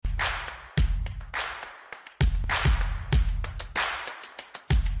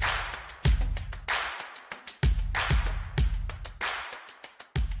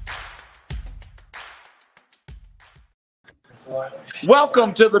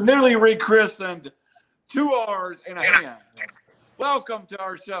Welcome to the newly rechristened 2 R's in a Hand. Welcome to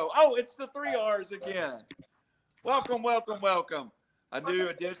our show. Oh, it's the 3 R's again. Welcome, welcome, welcome. A new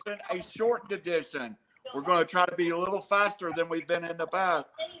edition, a shortened edition. We're going to try to be a little faster than we've been in the past.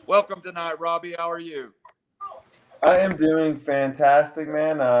 Welcome tonight, Robbie. How are you? I am doing fantastic,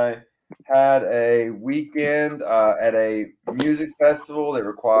 man. I had a weekend at a music festival that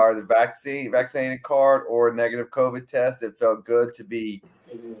required a vaccinated card or a negative COVID test. It felt good to be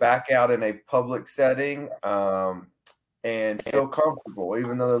back out in a public setting and feel comfortable,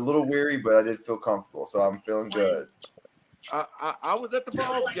 even though they're a little weary, but I did feel comfortable, so I'm feeling good. I was at the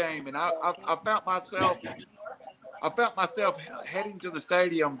Vols game, and I found myself heading to the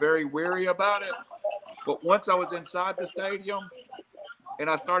stadium very weary about it. But once I was inside the stadium and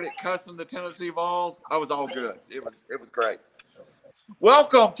I started cussing the Tennessee Vols, I was all good. It was great.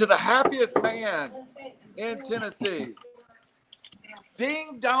 Welcome to the happiest man in Tennessee.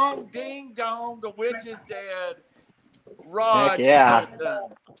 Ding dong, the witch is dead. Rod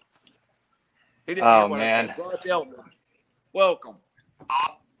Elton. He didn't hear what I said. Rod Elton. Welcome.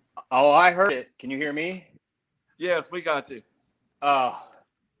 Oh, I heard it. Can you hear me? Yes, we got you.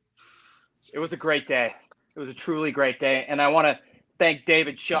 It was a great day. It was a truly great day. And I want to thank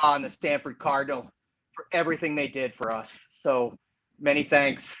David Shaw and the Stanford Cardinal for everything they did for us. So many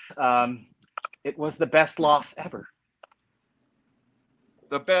thanks. It was the best loss ever.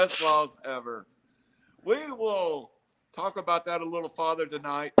 The best loss ever. We will talk about that a little farther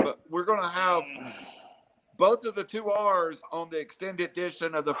tonight, but we're going to have both of the 2 R's on the extended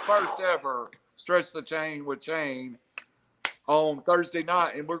edition of the first ever Stretch the Chain with Chain on Thursday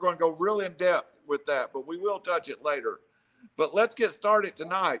night, and we're going to go real in depth with that, but we will touch it later. But let's get started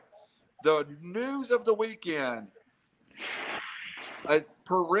tonight. The news of the weekend: a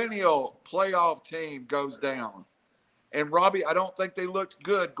perennial playoff team goes down. And Robbie, I don't think they looked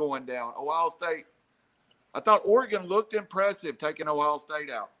good going down. Ohio State, I thought Oregon looked impressive taking Ohio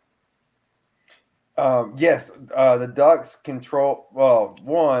State out. Yes, the Ducks control. Well,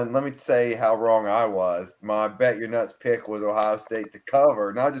 one, let me say how wrong I was. My bet your nuts pick was Ohio State to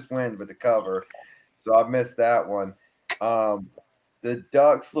cover, not just win, but to cover. So I missed that one. The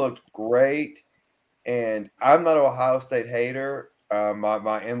Ducks looked great, and I'm not an Ohio State hater.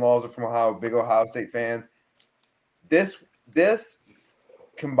 My in-laws are from Ohio, big Ohio State fans. This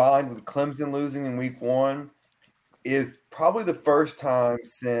combined with Clemson losing in week 1 is probably the first time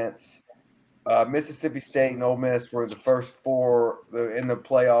since Mississippi State and Ole Miss were the first 4 in the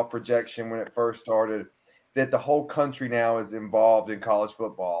playoff projection when it first started, that the whole country now is involved in college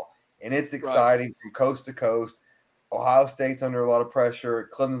football. And it's exciting from coast to coast. Ohio State's under a lot of pressure.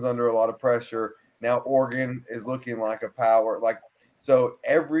 Clemson's under a lot of pressure. Now Oregon is looking like a power. So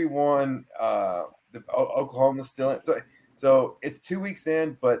everyone, Oklahoma's still in. So it's 2 weeks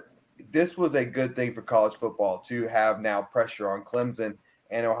in, but this was a good thing for college football to have now pressure on Clemson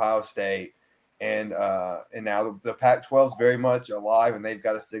and Ohio State. And now the Pac-12 is very much alive, and they've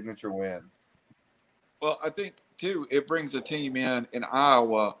got a signature win. Well, I think too it brings a team in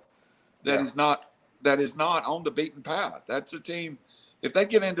Iowa that is not on the beaten path. That's a team. If they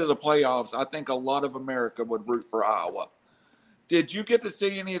get into the playoffs, I think a lot of America would root for Iowa. Did you get to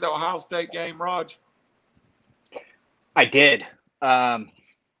see any of the Ohio State game, Raj? I did. I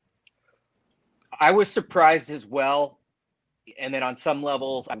was surprised as well. And then on some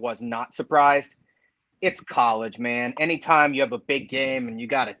levels, I was not surprised. It's college, man. Anytime you have a big game and you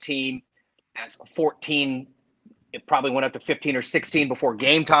got a team that's 14, it probably went up to 15 or 16 before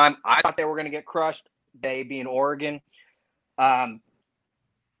game time. I thought they were going to get crushed, they being Oregon. Ohio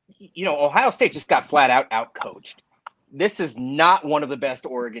State just got flat out coached. This is not one of the best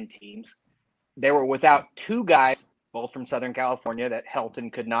Oregon teams. They were without 2 guys, both from Southern California, that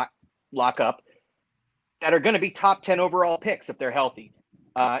Helton could not lock up, that are going to be top 10 overall picks if they're healthy,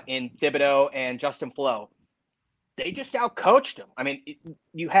 in Thibodeau and Justin Flo. They just outcoached them. I mean,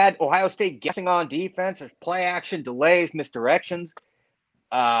 you had Ohio State guessing on defense. There's play action, delays, misdirections.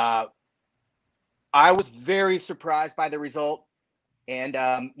 I was very surprised by the result. And,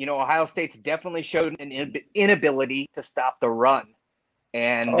 Ohio State's definitely showed an inability to stop the run.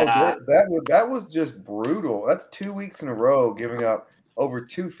 And that was just brutal. That's 2 weeks in a row giving up over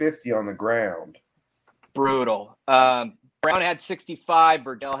 250 on the ground. Brutal. Brown had 65.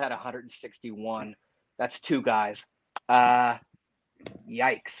 Verdell had 161. That's 2 guys.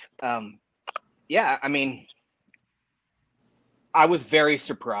 Yikes. Yeah, I mean, I was very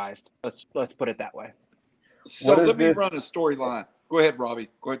surprised. Let's put it that way. So let me run a storyline. Go ahead, Robbie.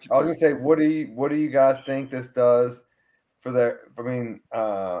 Go ahead. I was gonna say, what do you guys think this does for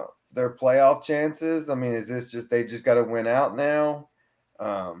their playoff chances? I mean, is this just they just got to win out now?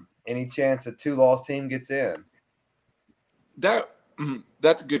 Any chance a 2-loss team gets in?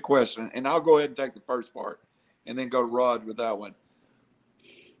 That's a good question, and I'll go ahead and take the first part, and then go to Rod with that one.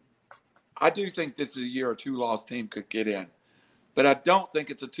 I do think this is a year a 2-loss team could get in, but I don't think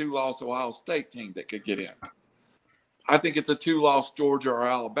it's a 2-loss Ohio State team that could get in. I think it's a 2-loss Georgia or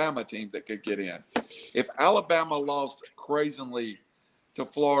Alabama team that could get in. If Alabama lost crazily to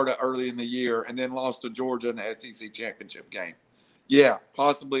Florida early in the year and then lost to Georgia in the SEC championship game, yeah,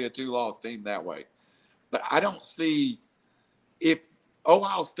 possibly a 2-loss team that way. But I don't see if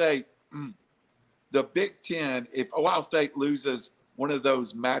Ohio State, the Big Ten, if Ohio State loses one of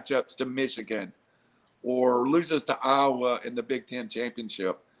those matchups to Michigan or loses to Iowa in the Big Ten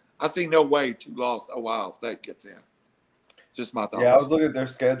championship, I see no way 2-loss Ohio State gets in. Just my thoughts. Yeah, I was looking at their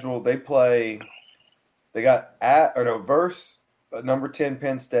schedule. They got versus number 10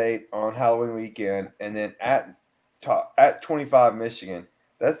 Penn State on Halloween weekend, and then at 25 Michigan.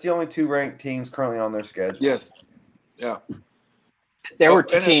 That's the only 2 ranked teams currently on their schedule. Yes. Yeah. There were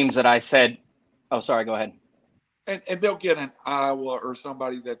teams that I said, oh, sorry, go ahead. And they'll get an Iowa or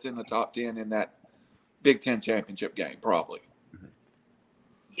somebody that's in the top 10 in that Big Ten championship game, probably.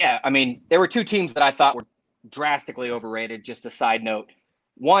 Yeah, I mean, there were 2 teams that I thought were drastically overrated. Just a side note.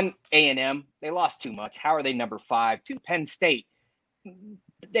 One, A&M, they lost too much. How are they number 5? 2, Penn State.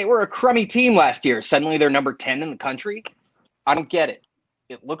 They were a crummy team last year. Suddenly they're number 10 in the country. I don't get it.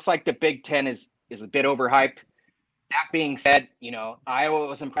 It looks like the Big Ten is a bit overhyped. That being said, Iowa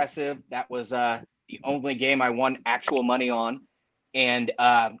was impressive. That was the only game I won actual money on. And,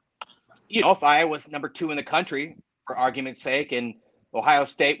 if Iowa was number 2 in the country, for argument's sake, and Ohio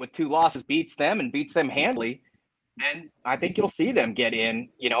State with 2 losses beats them handily, then I think you'll see them get in,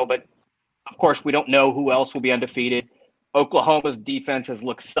 but of course we don't know who else will be undefeated. Oklahoma's defense has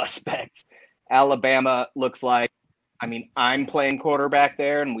looked suspect. Alabama looks like, I'm playing quarterback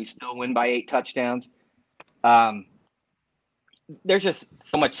there and we still win by 8 touchdowns. There's just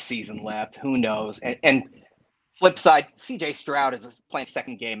so much season left. Who knows? And flip side, CJ Stroud is playing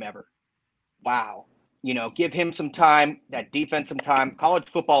second game ever. Wow. Give him some time, that defense some time. College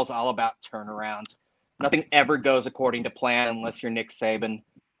football is all about turnarounds. Nothing ever goes according to plan unless you're Nick Saban.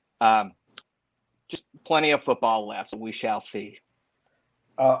 Just plenty of football left, so we shall see.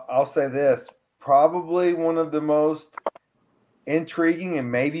 I'll say this. Probably one of the most intriguing and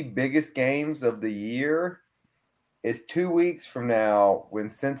maybe biggest games of the year is 2 weeks from now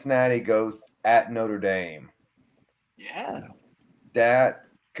when Cincinnati goes at Notre Dame. Yeah. That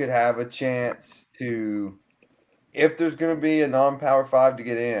could have a chance to, if there's going to be a non-Power 5 to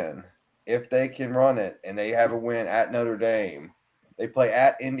get in, if they can run it and they have a win at Notre Dame, they play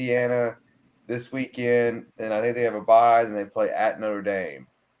at Indiana this weekend, then I think they have a bye, then they play at Notre Dame.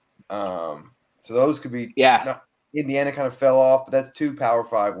 So those could be, Indiana kind of fell off, but that's 2 Power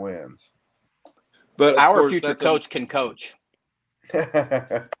 5 wins. But our future coach can coach.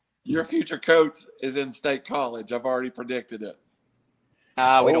 Your future coach is in State College. I've already predicted it.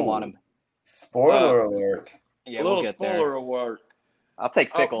 We don't want him. Spoiler alert. Yeah, a little we'll get spoiler there. alert. I'll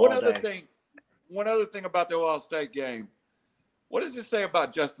take Fickle one all other day. One other thing about the Ohio State game. What does this say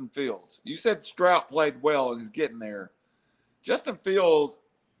about Justin Fields? You said Stroud played well and he's getting there. Justin Fields,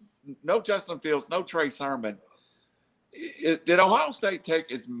 no Trey Sermon. Did Ohio State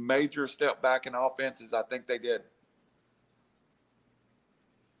take as major step back in offense as I think they did?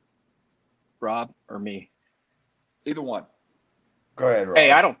 Rob or me? Either one. Go ahead, Rob.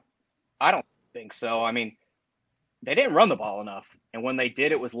 Hey, I don't think so. They didn't run the ball enough, and when they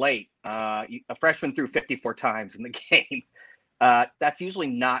did, it was late. A freshman threw 54 times in the game. That's usually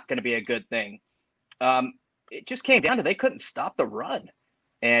not going to be a good thing. It just came down to they couldn't stop the run,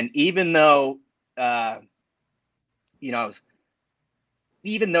 and even though the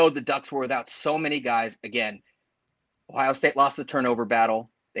Ducks were without so many guys, again, Ohio State lost the turnover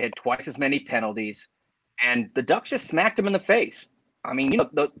battle. They had twice as many penalties, and the Ducks just smacked them in the face.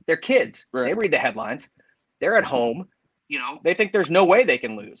 They're kids. Right. They read the headlines. They're at home. They think there's no way they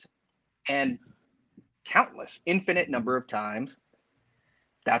can lose. And infinite number of times,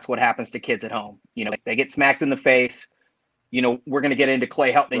 that's what happens to kids at home. They get smacked in the face. We're going to get into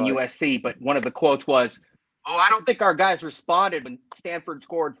Clay Helton and USC, but one of the quotes was, I don't think our guys responded when Stanford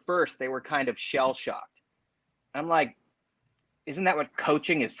scored first. They were kind of shell-shocked. I'm like, isn't that what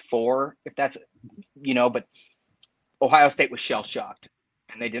coaching is for? If that's, but Ohio State was shell-shocked,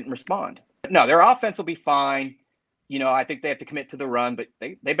 and they didn't respond. But no, their offense will be fine. I think they have to commit to the run, but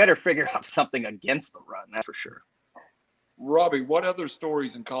they better figure out something against the run, that's for sure. Robbie, what other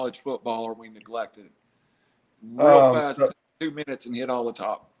stories in college football are we neglected? Real fast, 2 minutes and hit all the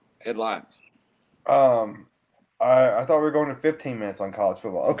top. headlines. I thought we were going to 15 minutes on college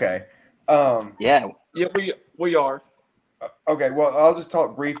football. Okay. Yeah. Yeah, we are. Okay. Well, I'll just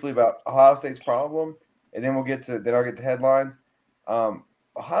talk briefly about Ohio State's problem, and then I'll get to headlines.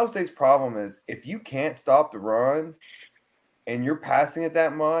 Ohio State's problem is if you can't stop the run and you're passing it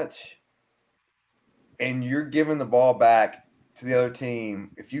that much and you're giving the ball back to the other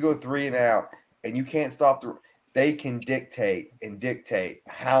team, if you go 3 and out and you can't stop they can dictate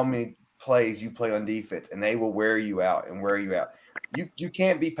how many plays you play on defense, and they will wear you out. You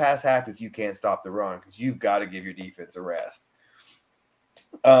can't be pass happy if you can't stop the run, because you've got to give your defense a rest.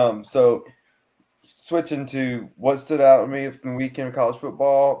 So switching to what stood out to me from the weekend of college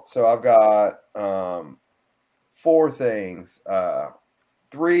football. So I've got 4 things.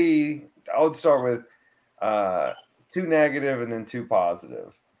 3. I would start with 2 negative and then 2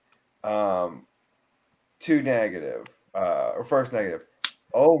 positive. 2 negative, or first negative.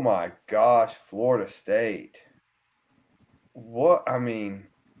 Oh my gosh, Florida State. What's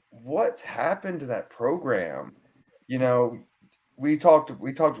happened to that program? You know, we talked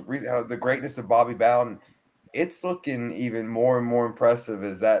the greatness of Bobby Bowden. It's looking even more and more impressive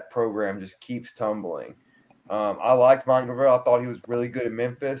as that program just keeps tumbling. I liked Mike Norvell. I thought he was really good at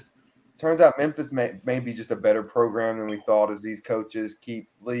Memphis. Turns out Memphis may be just a better program than we thought, as these coaches keep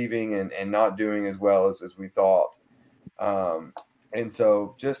leaving and not doing as well as we thought. And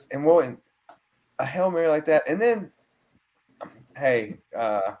so a Hail Mary like that. And then, hey,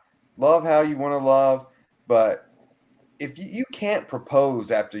 love how you want to love, but if you can't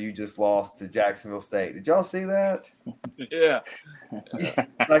propose after you just lost to Jacksonville State. Did y'all see that? Yeah.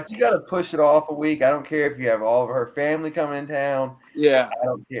 Like, you got to push it off a week. I don't care if you have all of her family coming in town. Yeah. I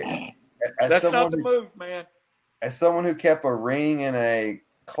don't care. That's not the move, man. As someone who kept a ring in a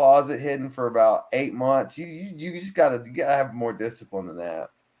closet hidden for about 8 months, you just gotta have more discipline than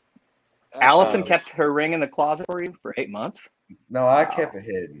that. Allison kept her ring in the closet for you for 8 months? No, I kept it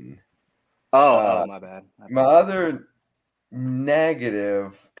hidden. Oh, my bad. My other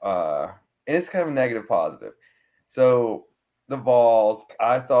negative, and it's kind of a negative positive. So the Vols,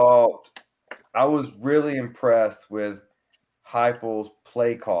 I thought I was really impressed with Heupel's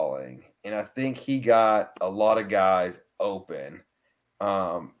play calling, and I think he got a lot of guys open.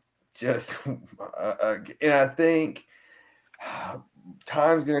 And I think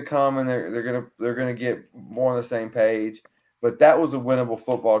time's going to come, and they're going to get more on the same page. But that was a winnable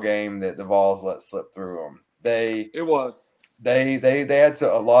football game that the Vols let slip through them. They had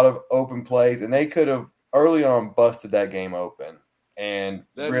a lot of open plays, and they could have early on busted that game open and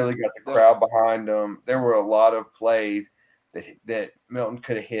really got the crowd behind them. There were a lot of plays that Milton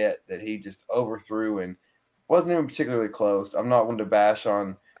could have hit that he just overthrew and wasn't even particularly close. I'm not one to bash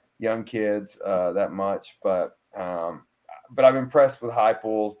on young kids that much, but I'm impressed with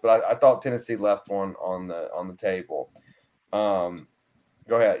Heupel. But I thought Tennessee left one on the table. Go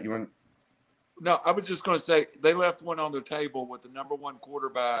ahead. You want? No, I was just going to say they left one on the table with the number 1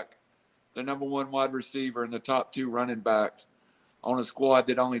 quarterback, the number 1 wide receiver, and the top 2 running backs on a squad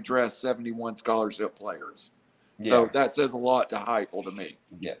that only dressed 71 scholarship players. Yeah. So that says a lot to Heupel to me.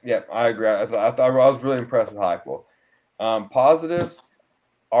 Yeah, I agree. I thought I was really impressed with Heupel. Positives,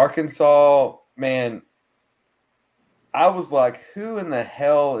 Arkansas, man, I was like, who in the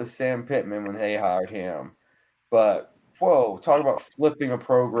hell is Sam Pittman when they hired him? But, whoa, talk about flipping a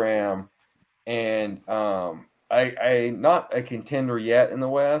program. And I not a contender yet in the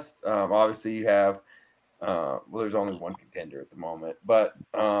West. Obviously, you have there's only one contender at the moment, but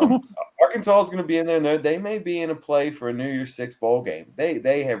Arkansas is going to be in there. And they may be in a play for a New Year's Six bowl game.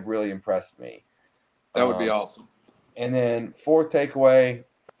 They have really impressed me. That would be awesome. And then 4th takeaway,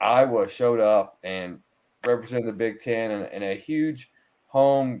 Iowa showed up and represented the Big Ten in a huge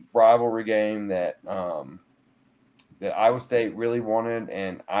home rivalry game that Iowa State really wanted,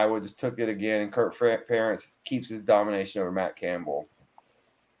 and Iowa just took it again. And Kirk Ferentz keeps his domination over Matt Campbell.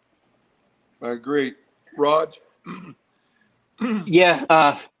 I agree. Raj?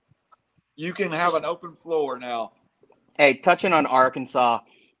 Yeah. You can have an open floor now. Hey, touching on Arkansas,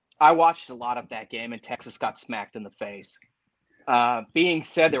 I watched a lot of that game, and Texas got smacked in the face. Being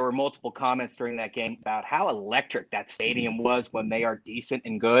said, there were multiple comments during that game about how electric that stadium was when they are decent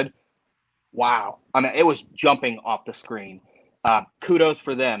and good. Wow. I mean, it was jumping off the screen. Kudos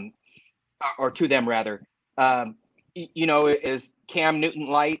for them, or to them, rather. Is Cam Newton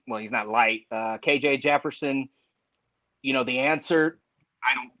light? Well, he's not light. KJ Jefferson, the answer,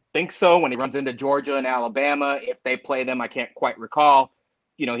 I don't think so. When he runs into Georgia and Alabama, if they play them, I can't quite recall.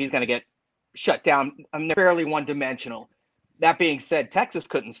 He's going to get shut down. I mean, they're fairly one-dimensional. That being said, Texas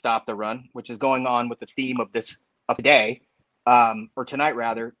couldn't stop the run, which is going on with the theme of today, or tonight,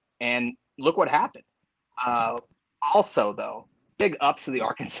 rather. And look what happened. Also, though, big ups to the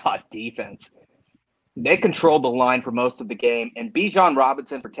Arkansas defense. They controlled the line for most of the game, and Bijan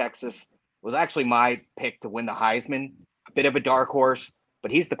Robinson for Texas was actually my pick to win the Heisman. A bit of a dark horse,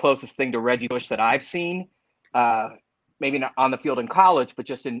 but he's the closest thing to Reggie Bush that I've seen. Maybe not on the field in college, but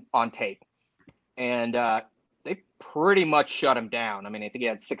just on tape. And they pretty much shut him down. I mean, I think he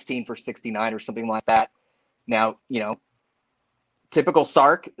had 16 for 69 or something like that. Now, typical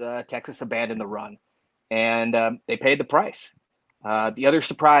Sark, Texas abandoned the run, and they paid the price. The other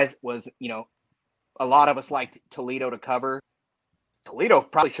surprise was, a lot of us liked Toledo to cover. Toledo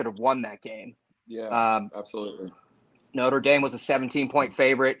probably should have won that game. Yeah, absolutely. Notre Dame was a 17-point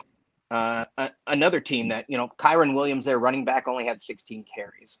favorite. Another team that, Kyron Williams, their running back, only had 16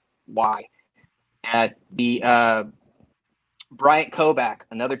 carries. Why? The Bryant Koback,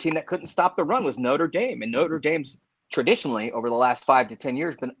 another team that couldn't stop the run, was Notre Dame. And Notre Dame's traditionally, over the last 5 to 10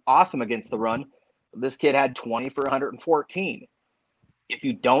 years, been awesome against the run. This kid had 20 for 114. If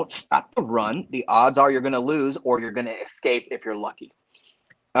you don't stop the run, the odds are you're going to lose or you're going to escape if you're lucky.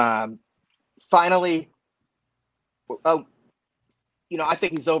 Finally, I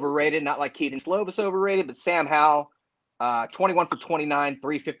think he's overrated, not like Keaton Slovis overrated, but Sam Howell, 21 for 29,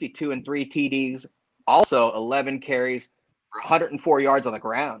 352 and 3 TDs, also 11 carries for 104 yards on the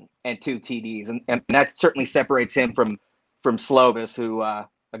ground and 2 TDs. And that certainly separates him from Slovis, who,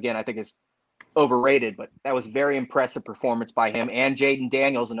 again, I think is overrated, but that was very impressive performance by him. And Jaden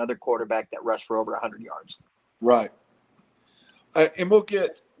Daniels, another quarterback that rushed for over 100 yards. Right. And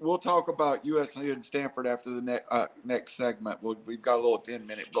we'll talk about USC and Stanford after the next segment. We've got a little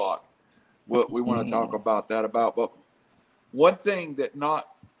 10-minute block. We want to talk about that. But one thing that not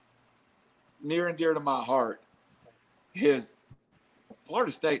near and dear to my heart is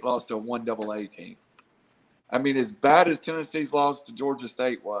Florida State lost to a 1AA team. I mean, as bad as Tennessee's loss to Georgia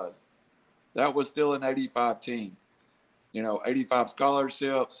State was, that was still an 85 team. 85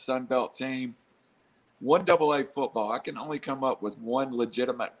 scholarships, Sun Belt team. 1AA football, I can only come up with one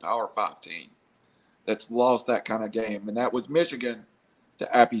legitimate Power 5 team that's lost that kind of game, and that was Michigan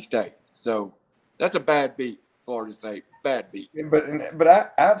to Appy State. So that's a bad beat, Florida State. Bad beat.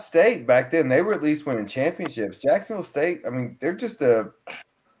 But App State back then, they were at least winning championships. Jacksonville State, I mean, they're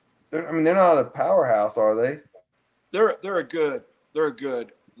not a powerhouse, are they? They're a good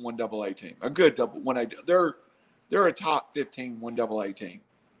 1AA team. A good 1A. They're a top 15 1AA team.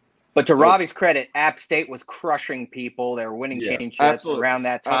 But to Robbie's credit, App State was crushing people. They were winning championships around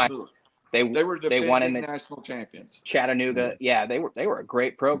that time. Absolutely. They won in the national champions. Chattanooga. Yeah, they were a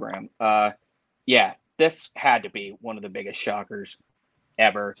great program. This had to be one of the biggest shockers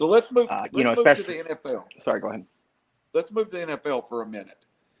ever. So let's move to the NFL. Sorry, go ahead. Let's move to the NFL for a minute.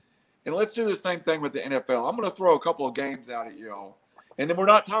 And let's do the same thing with the NFL. I'm going to throw a couple of games out at you all. And then we're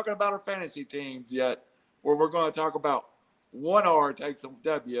not talking about our fantasy teams yet, where we're going to talk about 1 R takes a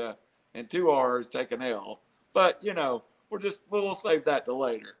W and 2 R's take an L. But, we'll save that to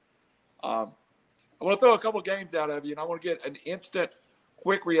later. I want to throw a couple of games out of you, and I want to get an instant,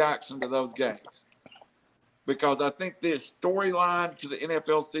 quick reaction to those games. Because I think the storyline to the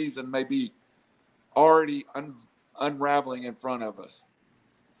NFL season may be already unraveling in front of us.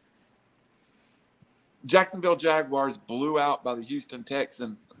 Jacksonville Jaguars blew out by the Houston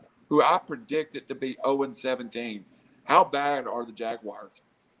Texans, who I predicted to be 0-17. How bad are the Jaguars?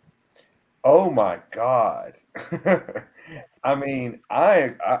 Oh my God! I mean,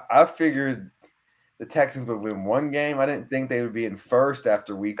 I figured the Texans would win one game. I didn't think they would be in first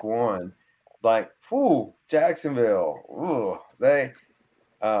after week 1. Like, Jacksonville. They.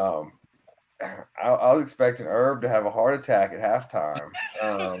 I was expecting Herb to have a heart attack at halftime.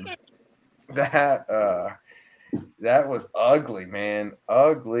 That was ugly, man.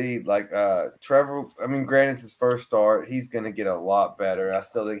 Ugly. Like Trevor, I mean, granted it's his first start. He's going to get a lot better. I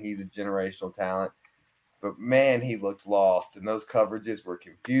still think he's a generational talent. But, man, he looked lost. And those coverages were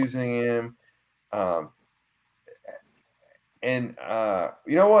confusing him. And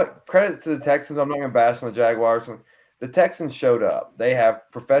you know what? Credit to the Texans. I'm not going to bash on the Jaguars. The Texans showed up. They have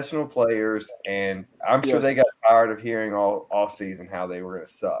professional players. And I'm sure they got tired of hearing all season how they were going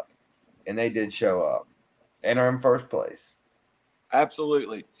to suck. And they did show up. And are in first place.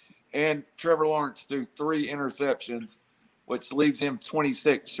 Absolutely. And Trevor Lawrence threw 3 interceptions, which leaves him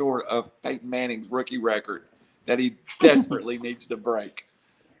 26 short of Peyton Manning's rookie record that he desperately needs to break.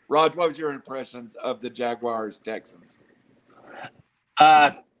 Raj, what was your impressions of the Jaguars-Texans?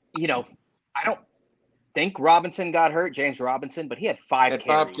 I don't think Robinson got hurt, James Robinson, but he had 5 carries.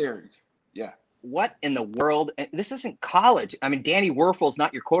 5 carries. Yeah. What in the world? This isn't college. I mean, Danny Werfel's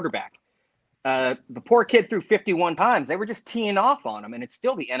not your quarterback. The poor kid threw 51 times. They were just teeing off on him, and it's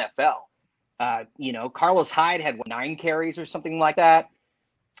still the NFL. Carlos Hyde had 9 carries or something like that.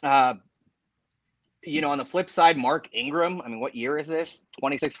 On the flip side, Mark Ingram, I mean, what year is this?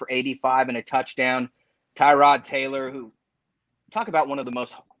 26 for 85 and a touchdown. Tyrod Taylor, who talk about one of the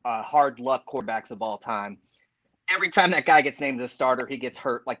most hard luck quarterbacks of all time. Every time that guy gets named as a starter, he gets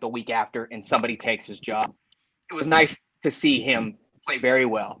hurt like the week after, and somebody takes his job. It was nice to see him play very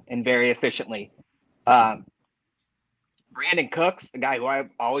well and very efficiently. Brandon Cooks, a guy who I've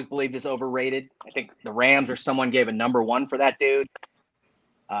always believed is overrated. I think the Rams or someone gave a number 1 for that dude.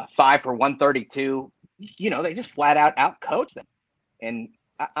 5 for 132. They just flat out coached them. And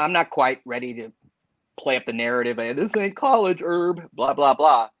I'm not quite ready to play up the narrative. This ain't college, Herb, blah, blah,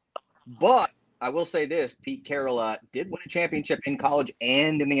 blah. But I will say this, Pete Carroll did win a championship in college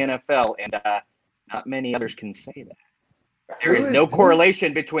and in the NFL, and not many others can say that. There is no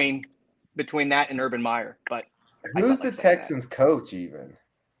correlation between that and Urban Meyer. But who's the Texans coach even?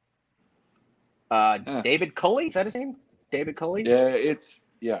 David Culley, is that his name? David Culley? Yeah, it's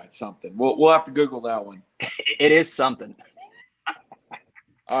something. We'll have to Google that one. It is something.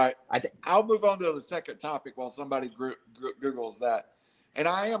 All right, I'll move on to the second topic while somebody Googles that. And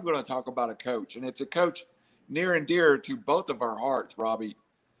I am going to talk about a coach, and it's a coach near and dear to both of our hearts, Robbie.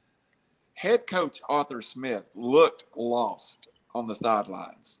 Head coach Arthur Smith looked lost on the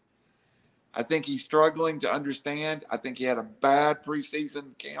sidelines. I think he's struggling to understand. I think he had a bad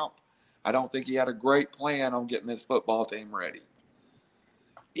preseason camp. I don't think he had a great plan on getting this football team ready.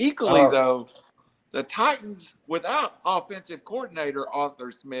 Equally, though, the Titans, without offensive coordinator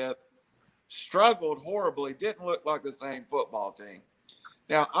Arthur Smith, struggled horribly, didn't look like the same football team.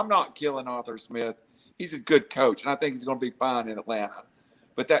 Now, I'm not killing Arthur Smith. He's a good coach, and I think he's going to be fine in Atlanta.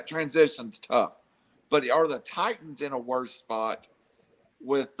 But that transition's tough. But are the Titans in a worse spot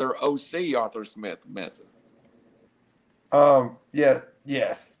with their OC, Arthur Smith, missing?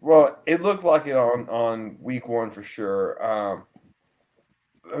 Yes. Well, it looked like it on week 1 for sure.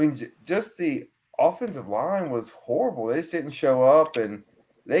 Just the offensive line was horrible. They just didn't show up, and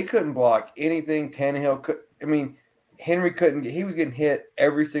they couldn't block anything. Henry couldn't. He was getting hit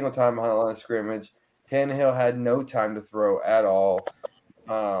every single time behind the line of scrimmage. Tannehill had no time to throw at all.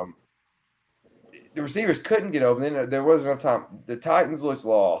 The receivers couldn't get open. Then there wasn't enough time. The Titans looked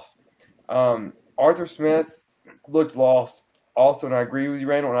lost. Arthur Smith looked lost also, and I agree with you,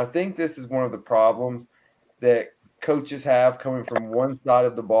 Randall. And I think this is one of the problems that coaches have coming from one side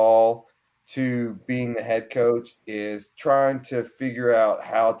of the ball to being the head coach is trying to figure out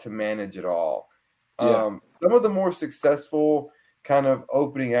how to manage it all. Yeah. Some of the more successful kind of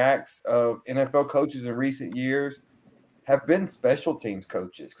opening acts of NFL coaches in recent years have been special teams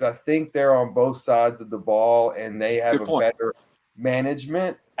coaches because I think they're on both sides of the ball and they have a better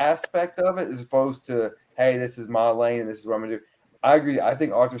management aspect of it as opposed to, hey, this is my lane and this is what I'm going to do. I agree. I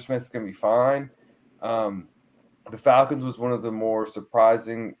think Arthur Smith's going to be fine. The Falcons was one of the more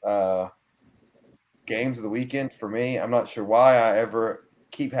surprising games of the weekend for me. I'm not sure why I ever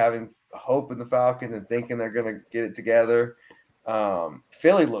keep having hope in the Falcons and thinking they're going to get it together.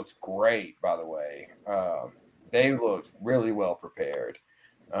 Philly looks great, by the way. They looked really well prepared.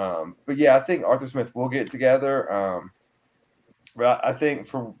 But yeah, I think Arthur Smith will get it together. But I think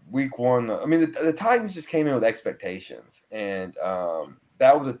for week 1, the Titans just came in with expectations, and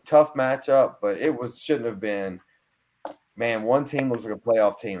that was a tough matchup, but shouldn't have been. Man, one team looks like a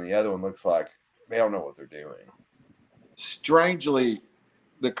playoff team, and the other one looks like they don't know what they're doing. Strangely,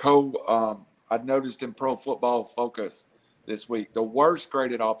 I've noticed in Pro Football Focus this week, the worst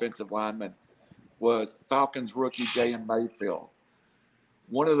graded offensive lineman was Falcons rookie Jalen Mayfield.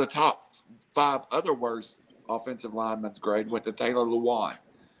 One of the top 5 other worst offensive linemen's grade went to Taylor Lewan,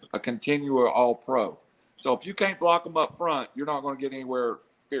 a continual All-Pro. So if you can't block them up front, you're not going to get anywhere,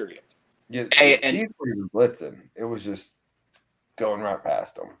 period. Yeah, he's blitzing. It was just going right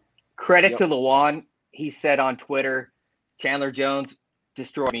past him. Credit to Lewan. He said on Twitter, Chandler Jones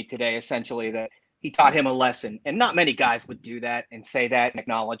destroyed me today, essentially, that he taught him a lesson. And not many guys would do that and say that and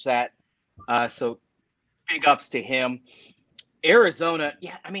acknowledge that. So big ups to him. Arizona,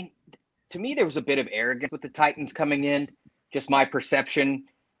 to me, there was a bit of arrogance with the Titans coming in. Just my perception,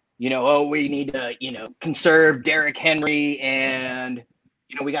 we need to, conserve Derrick Henry and,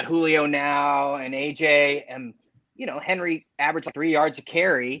 we got Julio now and AJ and, Henry averaged like 3 yards a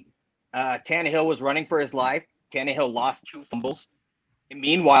carry. Tannehill was running for his life. Tannehill lost 2 fumbles. And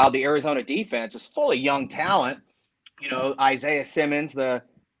meanwhile, the Arizona defense is full of young talent. Isaiah Simmons,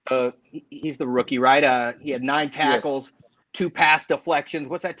 he's the rookie, right? He had 9 tackles, 2 pass deflections.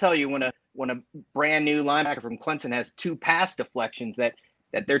 What's that tell you when a brand new linebacker from Clemson has 2 pass deflections that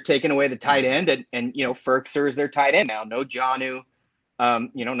that they're taking away the tight end, and Ferkser is their tight end now. No Jonnu,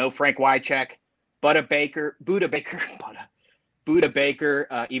 no Frank Wycheck, Buda Baker,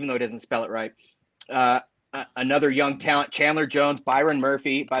 even though he doesn't spell it right. Another young talent, Chandler Jones, Byron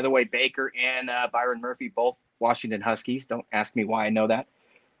Murphy. By the way, Baker and Byron Murphy, both Washington Huskies. Don't ask me why I know that.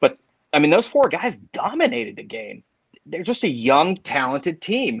 But, I mean, those four guys dominated the game. They're just a young, talented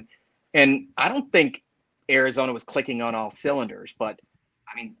team. And I don't think Arizona was clicking on all cylinders, but,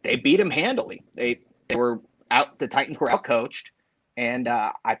 I mean, they beat them handily. They were out. The Titans were outcoached, and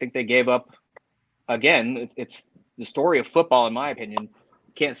I think they gave up. Again, it's the story of football, in my opinion.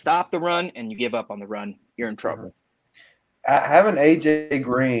 You can't stop the run, and you give up on the run, you're in trouble. Having A.J.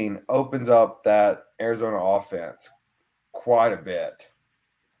 Green opens up that Arizona offense quite a bit.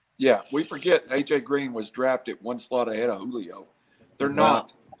 Yeah, we forget A.J. Green was drafted one slot ahead of Julio. They're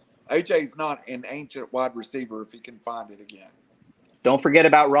not. A.J.'s not an ancient wide receiver if he can find it again. Don't forget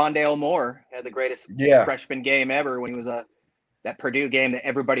about Rondale Moore. Had the greatest freshman game ever when he was that Purdue game that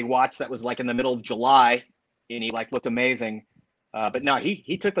everybody watched that was like in the middle of July, and he looked amazing. But no,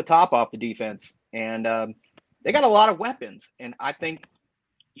 he took the top off the defense, and they got a lot of weapons. And I think,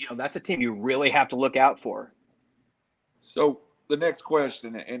 that's a team you really have to look out for. So the next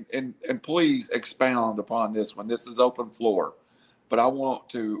question, and please expound upon this one. This is open floor, but I want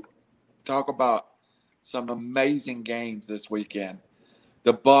to talk about some amazing games this weekend.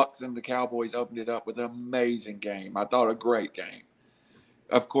 The Bucs and the Cowboys opened it up with an amazing game. I thought a great game.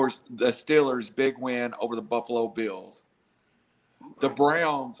 Of course, the Steelers' big win over the Buffalo Bills. The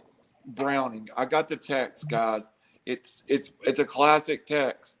Browns Browning. I got the text, guys. It's a classic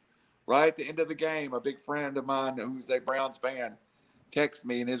text. Right at the end of the game, a big friend of mine who's a Browns fan texted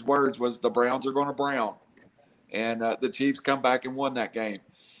me, and his words was, "The Browns are going to Brown." And the Chiefs come back and won that game.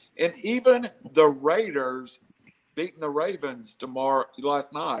 And even the Raiders beating the Ravens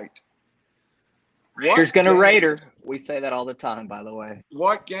last night. Raiders going to Raider. We say that all the time, by the way.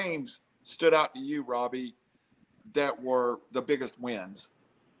 What games stood out to you, Robbie, that were the biggest wins?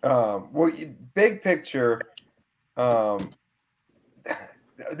 Big picture,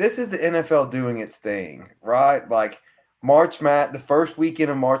 this is the NFL doing its thing, right? Like the first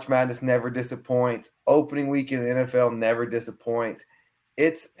weekend of March Madness never disappoints. Opening weekend of the NFL never disappoints.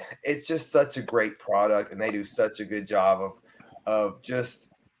 It's just such a great product, and they do such a good job of just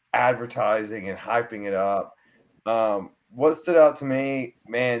advertising and hyping it up. What stood out to me,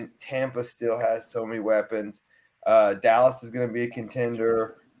 man, Tampa still has so many weapons. Dallas is going to be a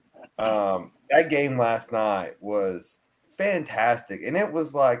contender. That game last night was fantastic, and it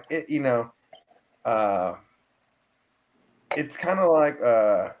was like it's kind of like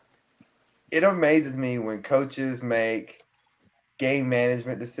it amazes me when coaches make game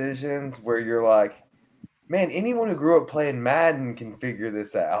management decisions where you're like, man, anyone who grew up playing Madden can figure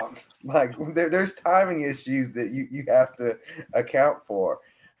this out. Like there's timing issues that you have to account for.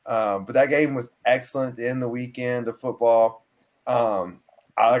 But that game was excellent to end the weekend of football.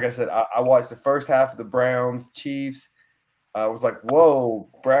 Like I said, I watched the first half of the Browns Chiefs. I was like, whoa,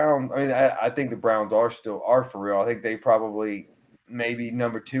 Brown. I mean, I think the Browns are for real. I think they probably maybe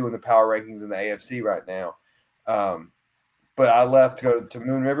number 2 in the power rankings in the AFC right now. But I left to go to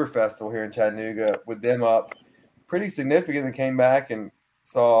Moon River Festival here in Chattanooga with them up pretty significant, and came back and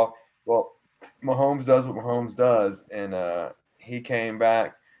saw, well, Mahomes does what Mahomes does, and he came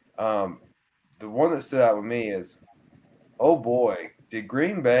back. The one that stood out with me is, oh boy, did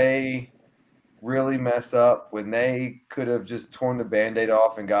Green Bay really mess up when they could have just torn the Band-Aid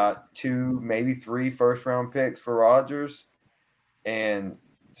off and got 2, maybe 3 first-round picks for Rodgers and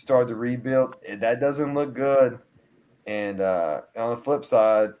started the rebuild? That doesn't look good. And on the flip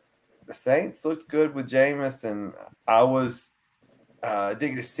side, the Saints looked good with Jameis, and I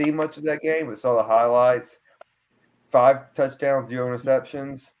didn't get to see much of that game, but saw the highlights. 5 touchdowns, 0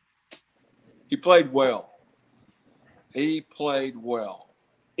 interceptions. He played well. If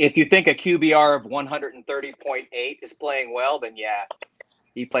you think a QBR of 130.8 is playing well, then yeah,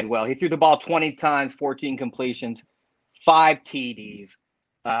 he played well. He threw the ball 20 times, 14 completions, 5 TDs.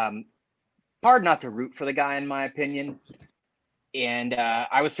 Hard not to root for the guy, in my opinion. And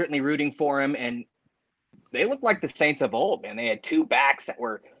I was certainly rooting for him. And they looked like the Saints of old, man. They had 2 backs that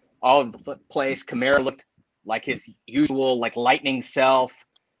were all over the place. Kamara looked like his usual, lightning self.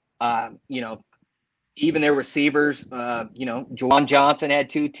 Even their receivers, Juwan Johnson had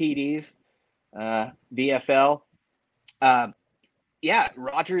 2 TDs, VFL.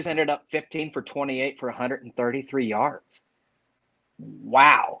 Rodgers ended up 15 for 28 for 133 yards.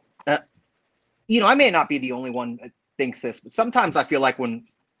 Wow. I may not be the only one that thinks this, but sometimes I feel like when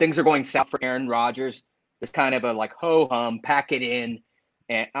things are going south for Aaron Rodgers, there's kind of a ho-hum, pack it in,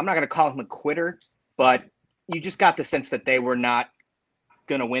 And I'm not going to call him a quitter, but you just got the sense that they were not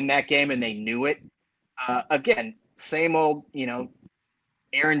going to win that game, and they knew it. Again, same old,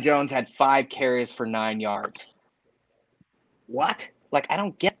 Aaron Jones had 5 carries for 9 yards. What? Like, I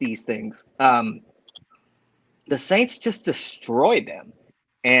don't get these things. The Saints just destroyed them,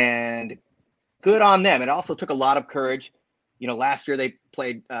 and good on them. It also took a lot of courage. Last year they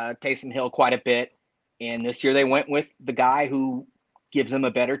played Taysom Hill quite a bit, and this year they went with the guy who gives them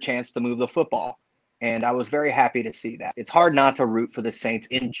a better chance to move the football. And I was very happy to see that. It's hard not to root for the Saints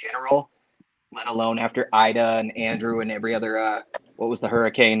in general, let alone after Ida and Andrew and every other, what was the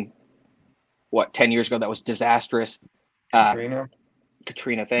hurricane, 10 years ago that was disastrous?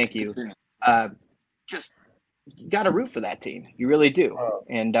 Katrina, thank you. Just you got to root for that team. You really do.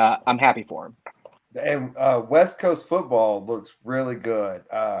 And I'm happy for them. And West Coast football looks really good.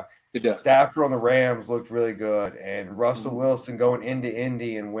 It does. Stafford on the Rams looked really good. And Russell Wilson going into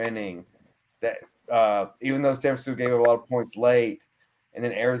Indy and winning. That even though San Francisco gave a lot of points late, and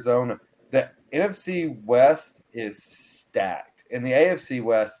then Arizona, the NFC West is stacked. And the AFC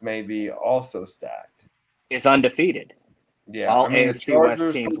West may be also stacked. It's undefeated. Yeah, all AFC West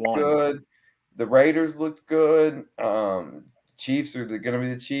Chargers teams won. Good. The Raiders looked good. Chiefs are going to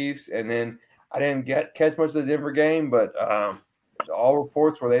be the Chiefs, and then I didn't catch much of the Denver game, but all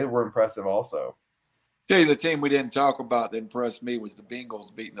reports were they were impressive. Also, Tell you the team we didn't talk about that impressed me was the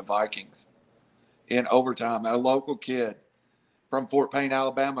Bengals beating the Vikings in overtime. A local kid from Fort Payne,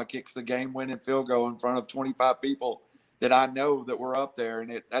 Alabama, kicks the game-winning field goal in front of 25 people that I know that were up there,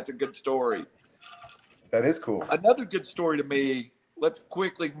 and that's a good story. That is cool. Another good story to me, let's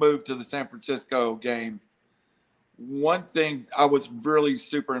quickly move to the San Francisco game. One thing, I was really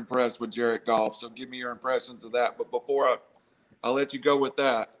super impressed with Jared Goff, so give me your impressions of that. But before I'll let you go with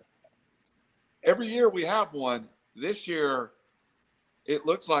that. Every year we have one. This year, it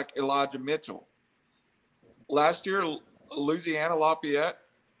looks like Elijah Mitchell. Last year, Louisiana Lafayette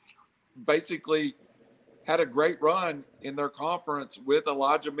basically had a great run in their conference with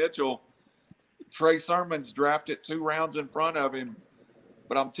Elijah Mitchell. Trey Sermon's drafted 2 rounds in front of him.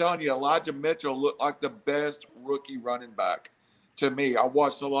 But I'm telling you, Elijah Mitchell looked like the best rookie running back to me. I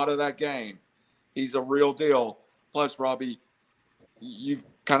watched a lot of that game. He's a real deal. Plus, Robbie, you've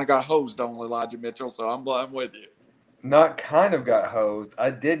kind of got hosed on Elijah Mitchell, so I'm with you. Not kind of got hosed. I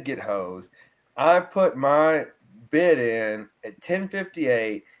did get hosed. I put my bid in at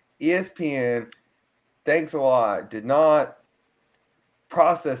 10:58. ESPN, thanks a lot, did not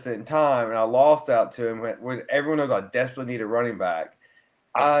process it in time, and I lost out to him when everyone knows I desperately need a running back.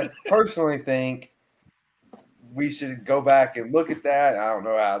 I personally think we should go back and look at that. I don't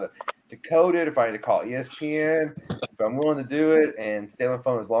know how to decode it, if I need to call ESPN, but I'm willing to do it and stay on the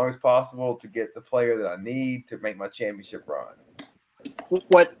phone as long as possible to get the player that I need to make my championship run.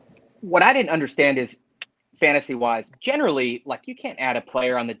 What I didn't understand is, fantasy-wise, generally, like, you can't add a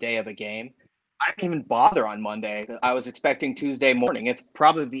player on the day of a game. I didn't even bother on Monday. I was expecting Tuesday morning. It's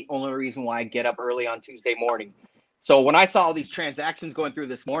probably the only reason why I get up early on Tuesday morning. So when I saw all these transactions going through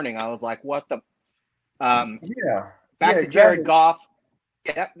this morning, I was like, what the back to Jared Goff.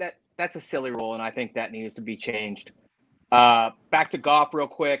 Yeah, that's a silly rule, and I think that needs to be changed. Back to Goff real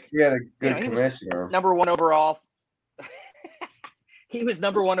quick. He had a good commissioner. Number 1 overall. He was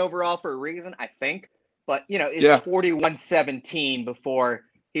number 1 overall for a reason, I think. But, it's 41-17 before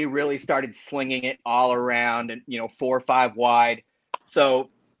he really started slinging it all around and, 4 or 5 wide. So,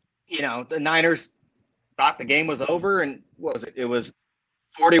 the Niners thought the game was over, and what was it? It was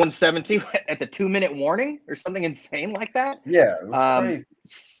 41-17 at the 2-minute warning or something insane like that. Yeah, it was crazy.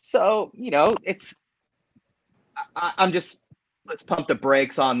 So, I'm just, let's pump the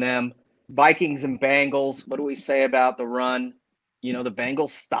brakes on them. Vikings and Bengals, what do we say about the run? The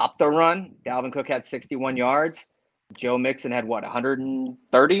Bengals stopped the run. Dalvin Cook had 61 yards. Joe Mixon had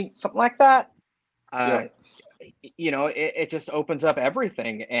 130, something like that. It just opens up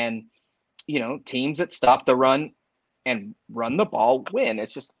everything. And, teams that stop the run and run the ball win.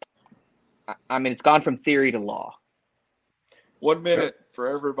 It's just, it's gone from theory to law. 1 minute for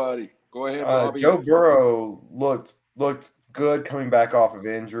everybody. Go ahead, Robbie. Joe Burrow looked good coming back off of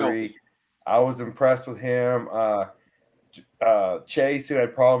injury. I was impressed with him. Chase, who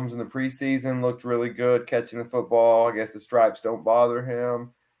had problems in the preseason, looked really good catching the football. I guess the stripes don't bother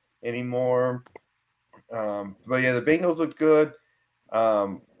him anymore. But yeah, the Bengals looked good.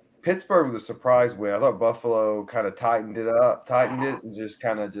 Pittsburgh was a surprise win. I thought Buffalo kind of tightened it,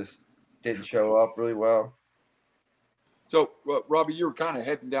 and just didn't show up really well. So, Robbie, you were kind of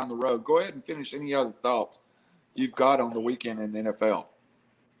heading down the road. Go ahead and finish any other thoughts you've got on the weekend in the NFL.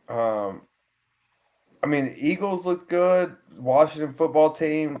 I mean, the Eagles look good. Washington football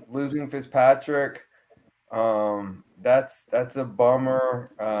team losing Fitzpatrick. That's a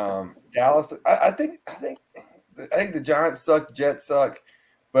bummer. Dallas. I think the Giants suck. Jets suck.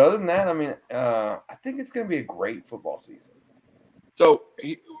 But other than that, I mean, I think it's going to be a great football season. So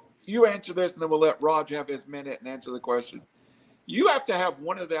you answer this, and then we'll let Raj have his minute and answer the question. You have to have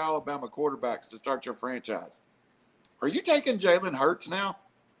one of the Alabama quarterbacks to start your franchise. Are you taking Jalen Hurts now?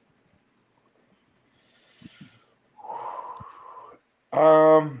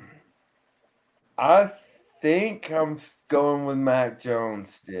 I think I'm going with Mac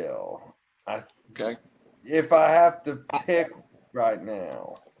Jones still. Okay. If I have to pick right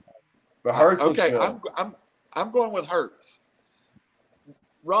now, but Hurts. Okay, I'm going with Hurts.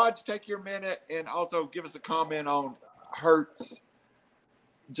 Raj, take your minute and also give us a comment on Hurts,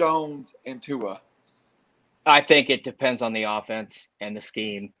 Jones, and Tua. I think it depends on the offense and the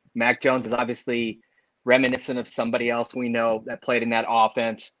scheme. Mac Jones is obviously reminiscent of somebody else we know that played in that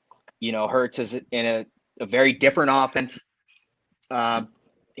offense. You know, Hurts is in a very different offense.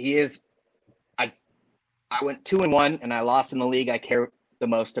 He is. I went 2-1 and I lost in the league I care the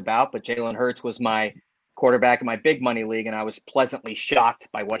most about, but Jalen Hurts was my quarterback in my big money league, and I was pleasantly shocked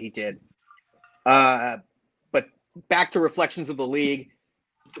by what he did. But back to reflections of the league,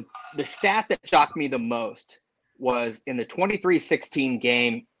 the stat that shocked me the most was in the 23-16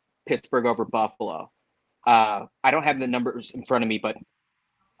 game, Pittsburgh over Buffalo. I don't have the numbers in front of me, but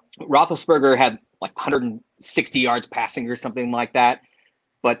Roethlisberger had like 160 yards passing or something like that.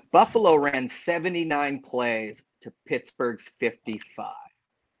 But Buffalo ran 79 plays to Pittsburgh's 55.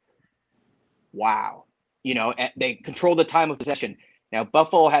 Wow. You know, they controlled the time of possession. Now,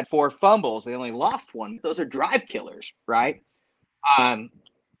 Buffalo had 4 fumbles. They only lost 1. Those are drive killers, right?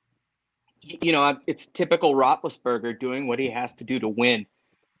 You know, it's typical Roethlisberger doing what he has to do to win.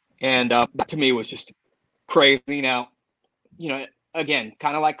 And that to me was just crazy. Now, you know, again,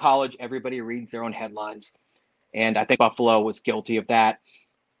 kind of like college, everybody reads their own headlines. And I think Buffalo was guilty of that.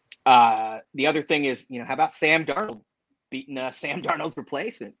 The other thing is, you know, how about Sam Darnold beating Sam Darnold's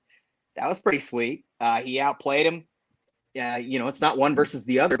replacement? That was pretty sweet. He outplayed him. You know, it's not one versus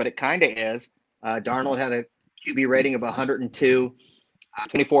the other, but it kind of is. Darnold had a QB rating of 102,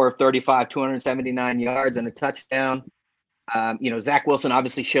 24 of 35, 279 yards and a touchdown. You know, Zach Wilson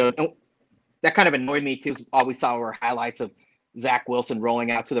obviously showed that kind of annoyed me too. All we saw were highlights of Zach Wilson rolling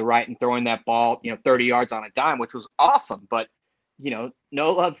out to the right and throwing that ball, you know, 30 yards on a dime, which was awesome. But, you know,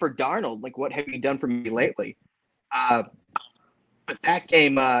 no love for Darnold. Like, what have you done for me lately? But that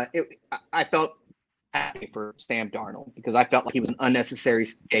game, I felt happy for Sam Darnold because I felt like he was an unnecessary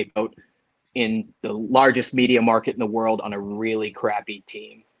scapegoat in the largest media market in the world on a really crappy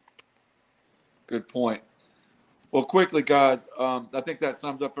team. Good point. Well, quickly, guys, I think that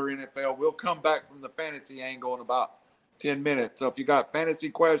sums up our NFL. We'll come back from the fantasy angle in about 10 minutes. So if you got fantasy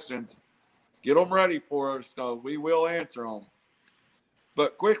questions, get them ready for us. So we will answer them.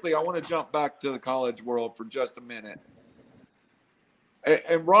 But quickly, I want to jump back to the college world for just a minute.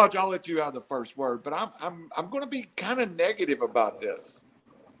 And Raj, I'll let you have the first word, but I'm going to be kind of negative about this.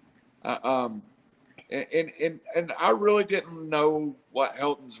 And I really didn't know what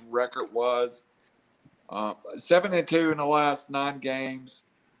Helton's record was. 7-2 in the last 9 games.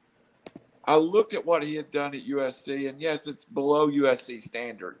 I looked at what he had done at USC, and yes, it's below USC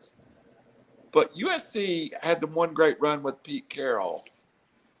standards. But USC had the one great run with Pete Carroll.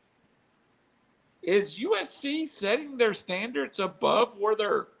 Is USC setting their standards above where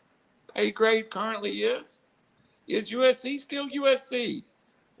their pay grade currently is? Is USC still USC?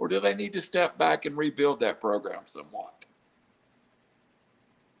 Or do they need to step back and rebuild that program somewhat?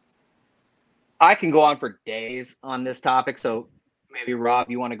 I can go on for days on this topic. So maybe,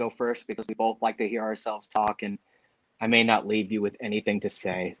 Rob, you want to go first because we both like to hear ourselves talk, and I may not leave you with anything to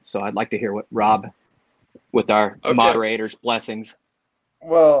say. So I'd like to hear what Rob, with our moderator's blessings.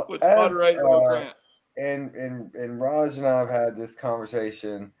 Well, with moderator Grant. And Raj and I have had this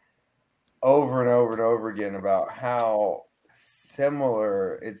conversation over and over and over again about how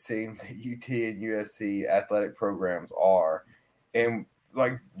similar it seems that UT and USC athletic programs are, and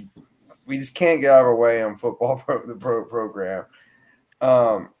like we just can't get out of our way on football program.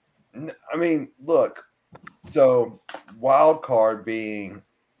 I mean, look, so wild card being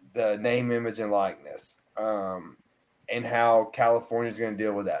the name, image, and likeness, and how California is going to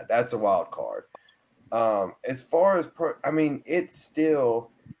deal with that. That's a wild card. As far as it's still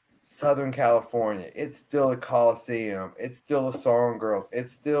Southern California. It's still the Coliseum. It's still the Song Girls.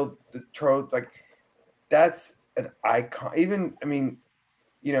 It's still the like that's an icon. Even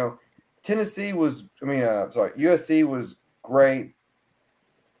USC was great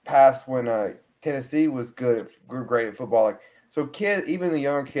past when Tennessee was great at football. Like, so kids, even the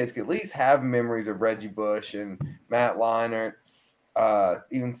younger kids, could at least have memories of Reggie Bush and Matt Leinart,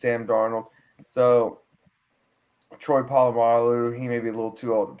 even Sam Darnold. So Troy Polamalu, he may be a little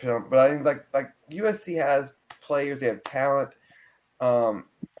too old, but I think like USC has players, they have talent. None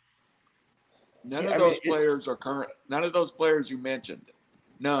of those players are current. None of those players you mentioned,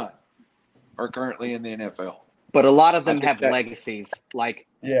 none are currently in the NFL. But a lot of them have legacies. Like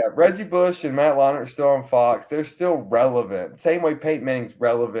Reggie Bush and Matt Leinart are still on Fox. They're still relevant. Same way Peyton Manning's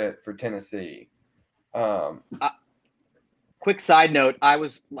relevant for Tennessee. Quick side note: I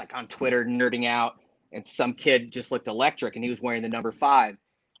was like on Twitter nerding out, and some kid just looked electric, and he was wearing the number 5.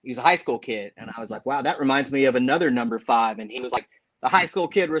 He was a high school kid, and I was like, "Wow, that reminds me of another number 5." And he was like, the high school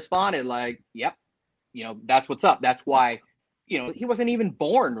kid responded like, "Yep, that's what's up. That's why." He wasn't even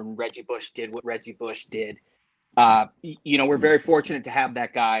born when Reggie Bush did what Reggie Bush did. We're very fortunate to have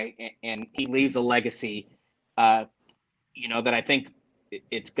that guy, and he leaves a legacy, that I think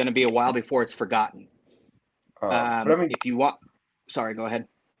it's going to be a while before it's forgotten. But I mean, if you want, sorry, go ahead.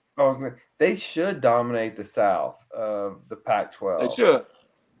 They should dominate the South of the Pac-12. They should.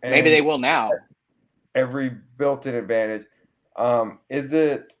 And maybe they will now. Every built-in advantage. Is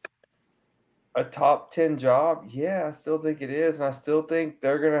it a top 10 job? Yeah, I still think it is. And I still think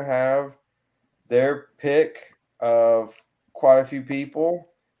they're going to have their pick of quite a few people.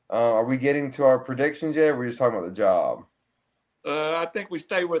 Are we getting to our predictions yet? Or are we just talking about the job? I think we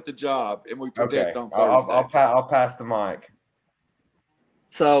stay with the job and we predict on Thursday. Thursday. I'll pass the mic.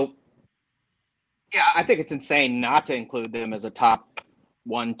 So, yeah, I think it's insane not to include them as a top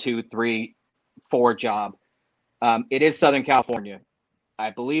 1, 2, 3, 4 job. It is Southern California.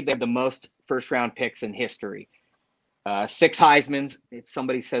 I believe they have the most first-round picks in history. 6 Heismans. If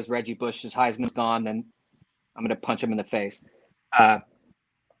somebody says Reggie Bush's Heisman's gone, then I'm going to punch him in the face.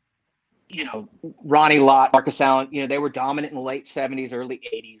 Ronnie Lott, Marcus Allen, they were dominant in the late 70s, early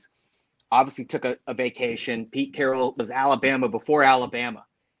 80s. Obviously took a vacation. Pete Carroll was Alabama before Alabama.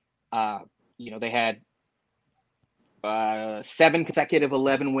 They had 7 consecutive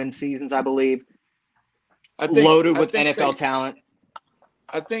 11-win seasons, I believe. Loaded with NFL talent.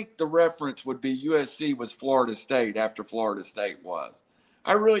 I think the reference would be USC was Florida State after Florida State was.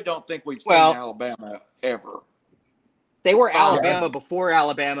 I really don't think we've seen Alabama ever. They were Alabama before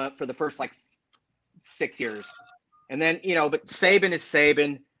Alabama for the first 6 years. And then, but Saban is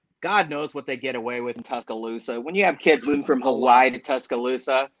Saban. God knows what they get away with in Tuscaloosa. When you have kids moving from Hawaii to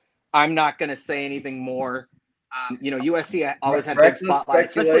Tuscaloosa, I'm not going to say anything more. USC always had big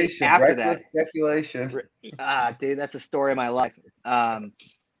spotlights, especially after that. Speculation. Dude, that's a story of my life. I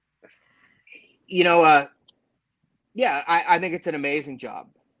think it's an amazing job.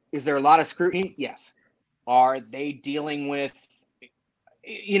 Is there a lot of scrutiny? Yes. Are they dealing with,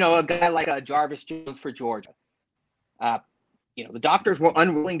 a guy like a Jarvis Jones for Georgia? The doctors were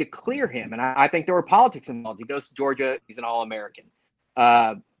unwilling to clear him, and I think there were politics involved. He goes to Georgia. He's an All-American.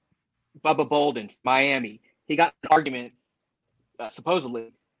 Bubba Bolden, Miami. He got an argument,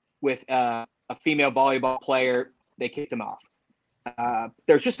 supposedly, with a female volleyball player. They kicked him off.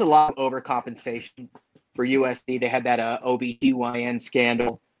 There's just a lot of overcompensation for USC. They had that OBGYN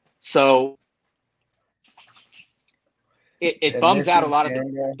scandal. So it bums out a lot of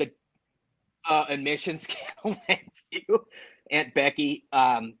the admission scandal. Thank you, Aunt Becky.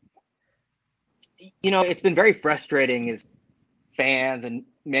 It's been very frustrating as fans and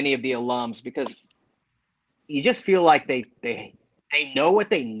many of the alums because you just feel like they know what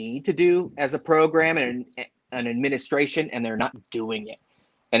they need to do as a program and an administration, and they're not doing it.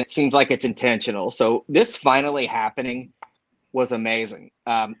 And it seems like it's intentional. So this finally happening was amazing.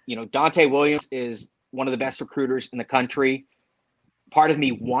 Dante Williams is one of the best recruiters in the country. Part of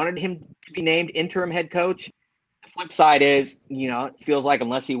me wanted him to be named interim head coach. The flip side is, it feels like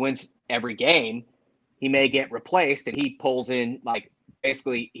unless he wins every game, he may get replaced, and he pulls in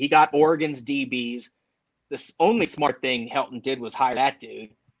basically he got Oregon's DBs. The only smart thing Helton did was hire that dude.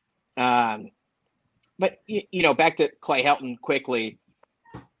 But back to Clay Helton quickly.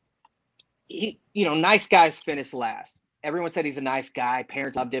 Nice guys finish last. Everyone said he's a nice guy.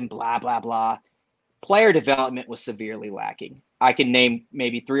 Parents loved him, blah, blah, blah. Player development was severely lacking. I can name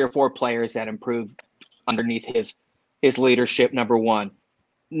maybe 3 or 4 players that improved underneath his leadership, number one.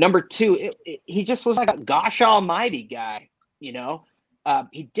 Number two, he just was like a gosh almighty guy, He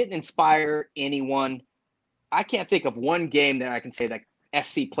didn't inspire anyone. I can't think of one game that I can say that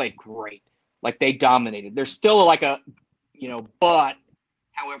SC played great. Like they dominated. There's still but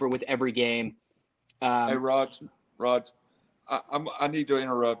however, with every game. Hey, Raj, I need to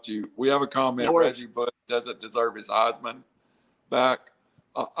interrupt you. We have a comment. No Reggie Bush doesn't deserve his Heisman back.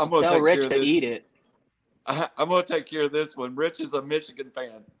 I'm going to Tell take care Rich of to this. eat it. I'm going to take care of this one. Rich is a Michigan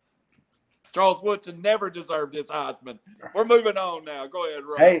fan. Charles Woodson never deserved this Heisman. We're moving on now. Go ahead,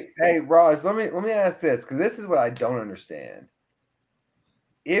 Raj. Hey, Raj, let me ask this, because this is what I don't understand.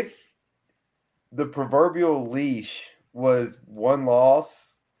 If the proverbial leash was one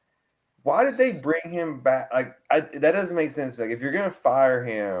loss, why did they bring him back? Like, that doesn't make sense. Like, if you're going to fire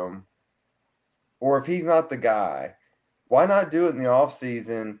him, or if he's not the guy, why not do it in the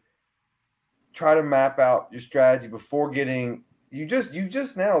offseason? Try to map out your strategy before getting – you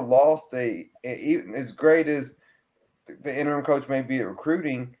just now lost even as great as the interim coach may be at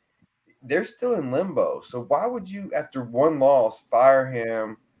recruiting, they're still in limbo. So why would you, after one loss, fire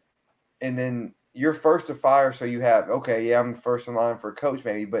him, and then you're first to fire, so you have, okay, yeah, I'm the first in line for a coach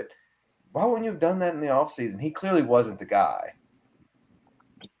maybe, but why wouldn't you have done that in the offseason? He clearly wasn't the guy.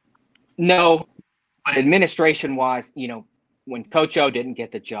 No, but administration-wise, when Coach O didn't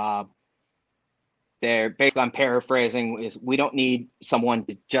get the job, they're basically, I'm paraphrasing, is we don't need someone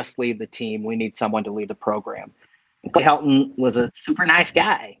to just lead the team. We need someone to lead the program. And Clay Helton was a super nice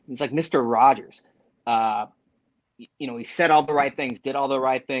guy. He's like Mr. Rogers. He said all the right things, did all the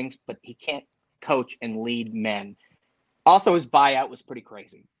right things, but he can't coach and lead men. Also, his buyout was pretty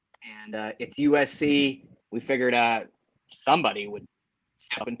crazy. And it's USC. We figured somebody would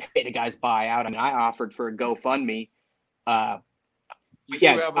step up and pay the guy's buyout. I mean, I offered for a GoFundMe. I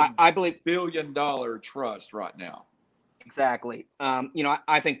believe $1 billion trust right now. Exactly.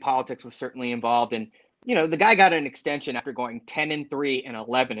 I think politics was certainly involved, and the guy got an extension after going 10-3 and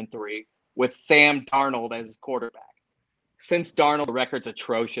 11-3 with Sam Darnold as his quarterback. Since Darnold, the record's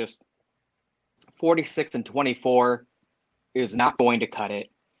atrocious. 46-24 is not going to cut it.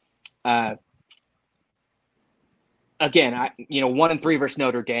 Again, 1-3 versus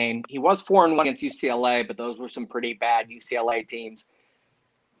Notre Dame. He was 4-1 against UCLA, but those were some pretty bad UCLA teams.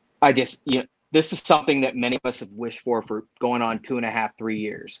 This is something that many of us have wished for going on 2.5, 3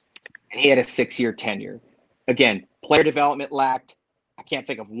 years. And he had a 6-year tenure. Again, player development lacked. I can't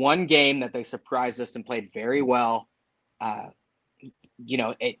think of one game that they surprised us and played very well.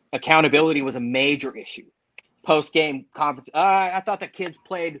 Accountability was a major issue. Post-game conference, I thought the kids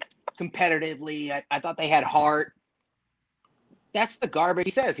played competitively. I thought they had heart. That's the garbage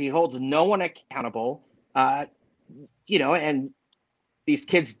he says. He holds no one accountable. And these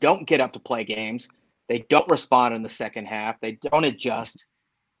kids don't get up to play games. They don't respond in the second half. They don't adjust.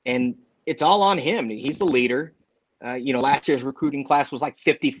 And it's all on him. He's the leader. Last year's recruiting class was like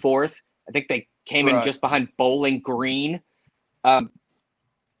 54th. I think they came in just behind Bowling Green.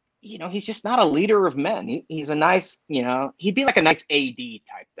 He's just not a leader of men. He's a nice, he'd be like a nice AD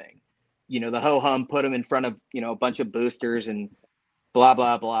type thing. The ho-hum, put him in front of, a bunch of boosters and blah,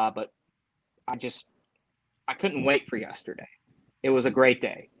 blah, blah. But I couldn't wait for yesterday. It was a great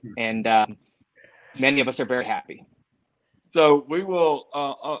day. And many of us are very happy. So we will,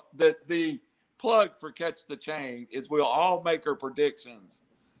 the plug for Catch the Chain is we'll all make our predictions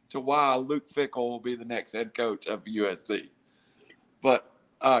to why Luke Fickell will be the next head coach of USC. But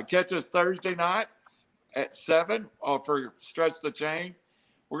catch us Thursday night at 7 for Stretch the Chain.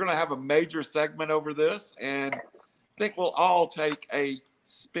 We're going to have a major segment over this, and I think we'll all take a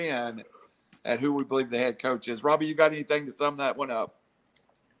spin at who we believe the head coach is. Robbie, you got anything to sum that one up?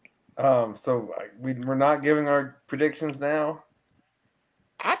 So we're not giving our predictions now?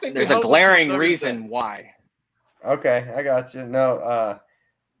 I think there's a glaring reason why. Okay, I got you. No,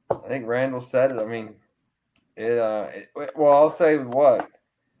 I think Randall said it. I mean, I'll say what?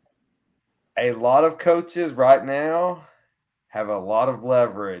 A lot of coaches right now have a lot of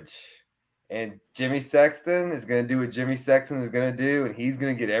leverage. And Jimmy Sexton is going to do what Jimmy Sexton is going to do, and he's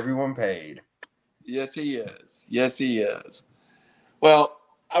going to get everyone paid. Yes, he is. Yes, he is. Well,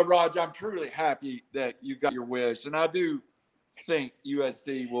 Raj, I'm truly happy that you got your wish, and I do think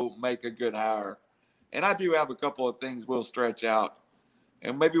USC will make a good hire. And I do have a couple of things we'll stretch out,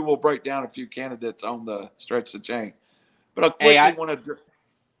 and maybe we'll break down a few candidates on the Stretch the Chain. But I quickly want to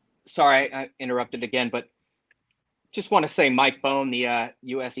 – Sorry, I interrupted again, but just want to say Mike Bone, the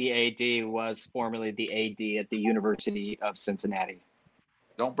USC AD, was formerly the AD at the University of Cincinnati.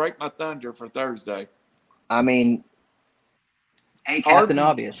 Don't break my thunder for Thursday. I mean, Captain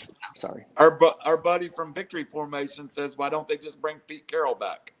Obvious. I'm sorry. Our buddy from Victory Formation says, why don't they just bring Pete Carroll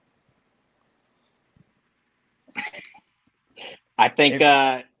back? I think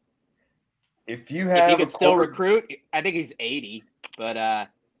if he could still recruit, I think he's 80. But,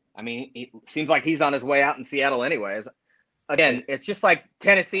 it seems like he's on his way out in Seattle anyways. Again, it's just like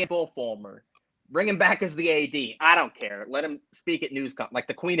Tennessee and Fulmer. Bring him back as the AD. I don't care. Let him speak at NewsCon, like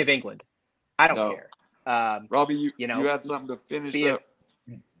the Queen of England. I don't care. Robbie, you had something to finish up?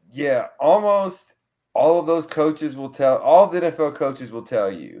 Yeah, almost all of those coaches all of the NFL coaches will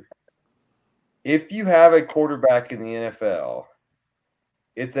tell you, if you have a quarterback in the NFL,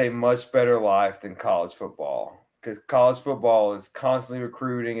 it's a much better life than college football, because college football is constantly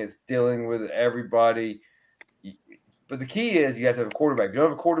recruiting. It's dealing with everybody. But the key is you have to have a quarterback. If you don't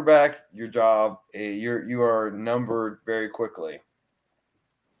have a quarterback, your job, you are numbered very quickly.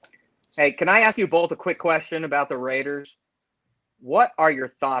 Hey, can I ask you both a quick question about the Raiders? What are your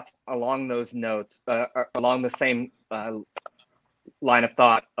thoughts along those notes, along the same line of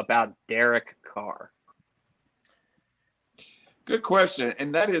thought about Derek Carr? Good question.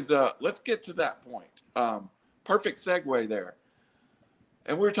 And that is, let's get to that point. Perfect segue there.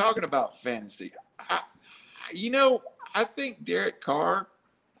 And we're talking about fantasy. I think Derek Carr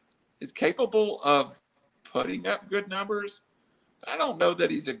is capable of putting up good numbers. I don't know that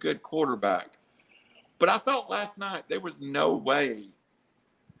he's a good quarterback. But I thought last night there was no way.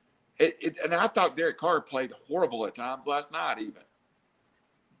 And I thought Derek Carr played horrible at times last night even.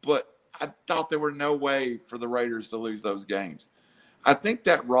 But I thought there were no way for the Raiders to lose those games. I think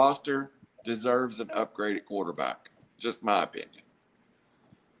that roster deserves an upgraded quarterback. Just my opinion.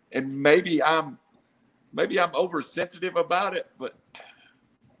 And maybe I'm oversensitive about it, but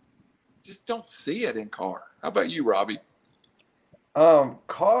just don't see it in Carr. How about you, Robbie?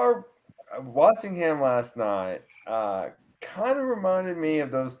 Carr, watching him last night, kind of reminded me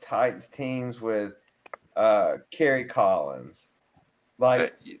of those Titans teams with Kerry Collins. Like,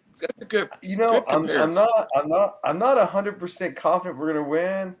 that's a good, good comparison. I'm not 100% confident we're going to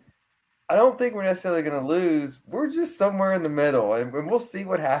win. I don't think we're necessarily going to lose. We're just somewhere in the middle, and we'll see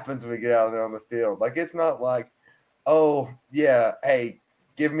what happens when we get out there on the field. Like, it's not like, oh yeah, hey,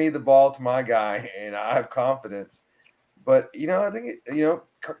 give me the ball to my guy, and I have confidence. But I think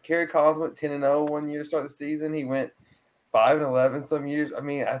Kerry Collins went 10-0 one year to start the season. He went 5-11 some years. I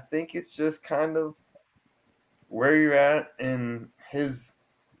mean, I think it's just kind of where you're at in his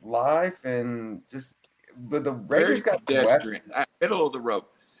life, and just but the Raiders got pedestrian, middle of the road.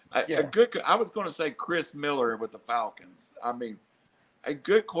 Yeah. I was going to say Chris Miller with the Falcons. I mean, a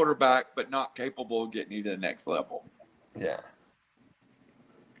good quarterback, but not capable of getting you to the next level. Yeah.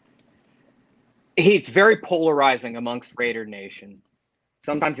 He's very polarizing amongst Raider Nation.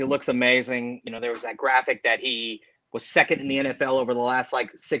 Sometimes he looks amazing. There was that graphic that he was second in the NFL over the last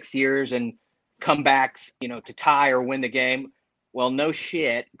 6 years and comebacks, to tie or win the game. Well, no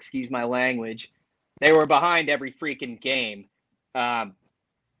shit, excuse my language. They were behind every freaking game.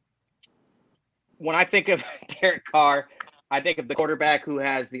 When I think of Derek Carr, I think of the quarterback who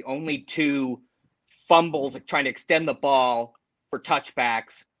has the only 2 fumbles trying to extend the ball for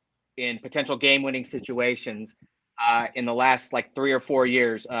touchbacks in potential game-winning situations in the last 3 or 4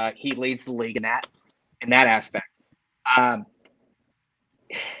 years. He leads the league in that aspect.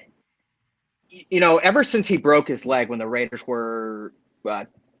 Ever since he broke his leg when the Raiders were 12-3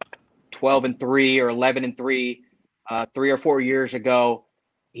 or 11-3 3 or 4 years ago,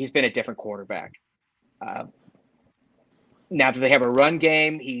 he's been a different quarterback. Now that they have a run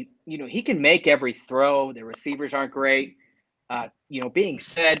game, he can make every throw. The receivers aren't great. Being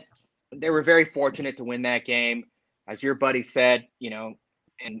said, they were very fortunate to win that game. As your buddy said, and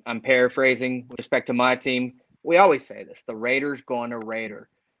I'm paraphrasing with respect to my team, we always say this: the Raiders going to Raider.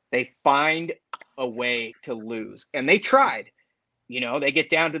 They find a way to lose, and they tried. They get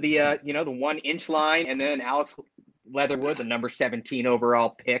down to the the 1-inch line, and then Alex Leatherwood, the number 17 overall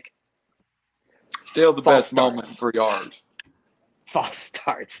pick, still the best moment in 3 yards. False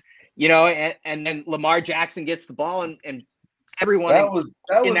starts, and then Lamar Jackson gets the ball, and everyone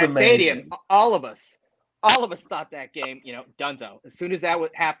in that stadium, all of us thought that game, dunzo. As soon as that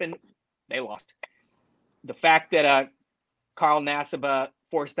would happen, they lost. The fact that Carl Nassib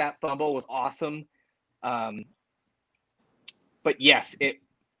forced that fumble was awesome. But yes,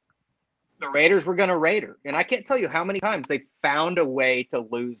 the Raiders were going to Raider. And I can't tell you how many times they found a way to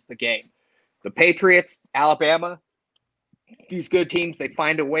lose the game. The Patriots, Alabama, these good teams, they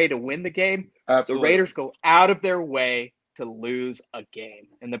find a way to win the game. Absolutely. The Raiders go out of their way to lose a game.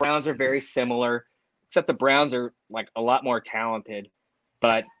 And the Browns are very similar, except the Browns are a lot more talented.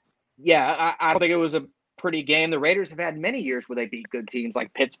 But yeah, I don't think it was a pretty game. The Raiders have had many years where they beat good teams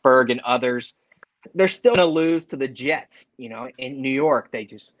like Pittsburgh and others. They're still going to lose to the Jets, in New York.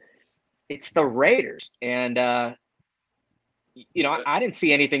 It's the Raiders. And, I didn't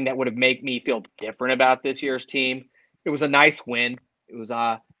see anything that would have made me feel different about this year's team. It was a nice win. It was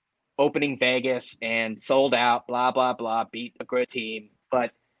opening Vegas and sold out, blah, blah, blah, beat a good team.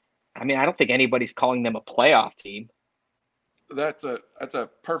 But, I don't think anybody's calling them a playoff team. That's a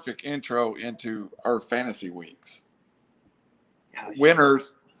perfect intro into our fantasy weeks. Gosh.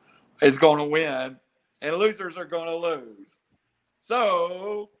 Winners is going to win and losers are going to lose.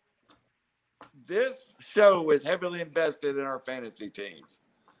 So this show is heavily invested in our fantasy teams.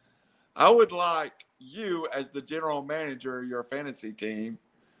 I would like you, as the general manager of your fantasy team,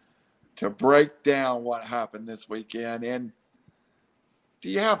 to break down what happened this weekend. And do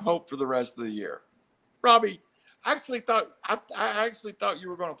you have hope for the rest of the year? Robbie, I actually thought you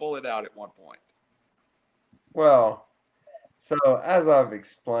were going to pull it out at one point. Well, so as I've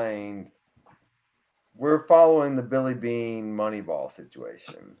explained, we're following the Billy Bean Moneyball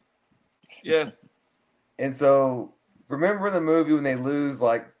situation. Yes. And so remember the movie when they lose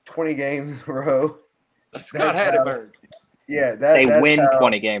like 20 games in a row? Scott Hatteberg. Yeah, they win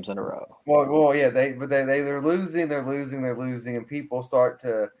 20 games in a row. Well, yeah, they're losing, and people start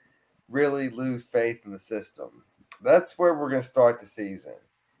to really lose faith in the system. That's where we're going to start the season.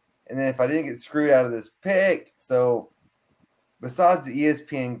 And then if I didn't get screwed out of this pick, so besides the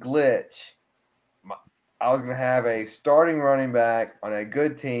ESPN glitch, I was going to have a starting running back on a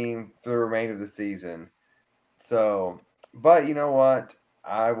good team for the remainder of the season. So, but you know what?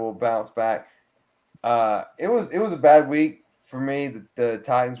 I will bounce back. It was a bad week for me. The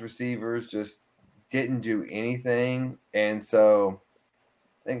Titans receivers just didn't do anything, and so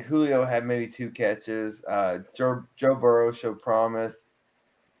I think Julio had maybe 2 catches. Joe Burrow showed promise.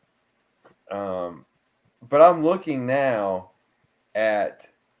 But I'm looking now at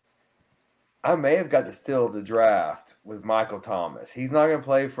I may have got the steal of the draft with Michael Thomas. He's not going to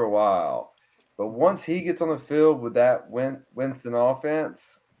play for a while, but once he gets on the field with that Winston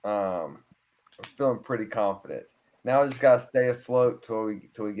offense, I'm feeling pretty confident. Now I just got to stay afloat till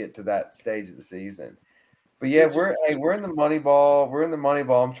we get to that stage of the season. But yeah, we're in the money ball. We're in the money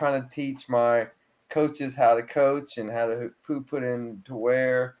ball. I'm trying to teach my coaches how to coach and how to who put in to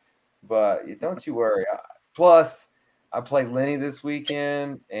where. But don't you worry. Plus, I played Lenny this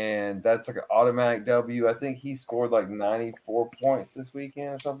weekend, and that's like an automatic W. I think he scored like 94 points this weekend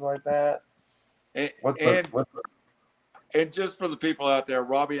or something like that. And just for the people out there,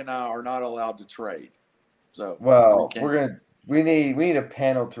 Robbie and I are not allowed to trade. So we need a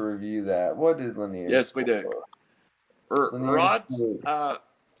panel to review that. What did Lanier? Yes, we do. Rod,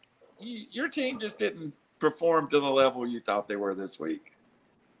 your team just didn't perform to the level you thought they were this week.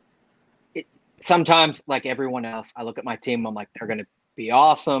 Sometimes, like everyone else, I look at my team, I'm like, they're going to be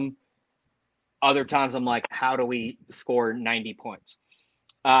awesome. Other times, I'm like, how do we score 90 points?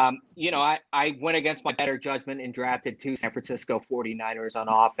 I went against my better judgment and drafted 2 San Francisco 49ers on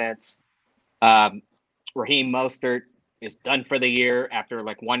offense. Raheem Mostert is done for the year after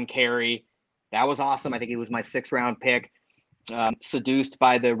like 1 carry. That was awesome. I think he was my 6th round pick. Seduced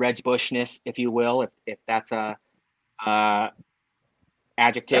by the Reg Bushness, if you will, if that's a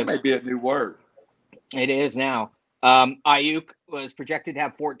adjective. That may be a new word. It is now. Ayuk was projected to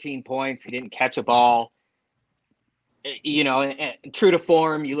have 14 points. He didn't catch a ball. And true to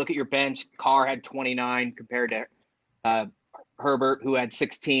form, you look at your bench. Carr had 29 compared to Herbert, who had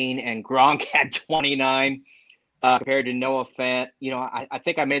 16, and Gronk had 29 compared to Noah Fant. I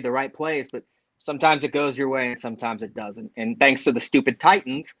think I made the right plays, but sometimes it goes your way and sometimes it doesn't. And thanks to the stupid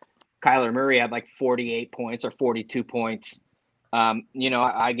Titans, Kyler Murray had like 48 points or 42 points.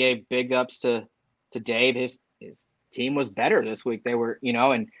 I gave big ups to Dave. His team was better this week. They were,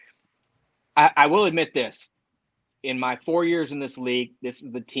 and I will admit this. In my 4 years in this league, this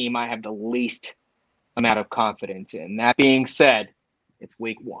is the team I have the least amount of confidence in. That being said, it's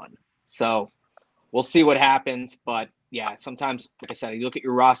week 1. So we'll see what happens. But yeah, sometimes, like I said, you look at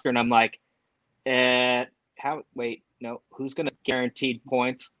your roster and I'm like, who's going to guaranteed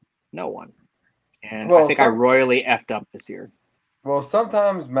points? No one. And I think I royally effed up this year. Well,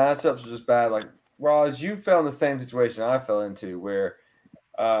 sometimes matchups are just bad. Like, Raj, you fell in the same situation I fell into where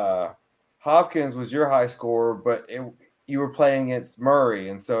Hopkins was your high scorer, but you were playing against Murray.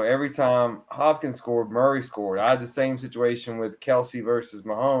 And so every time Hopkins scored, Murray scored. I had the same situation with Kelsey versus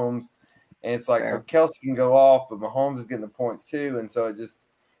Mahomes. And it's like, so Kelsey can go off, but Mahomes is getting the points too. And so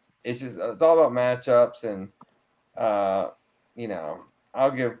it's all about matchups. And,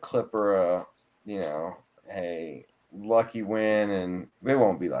 I'll give Clipper a lucky win, and it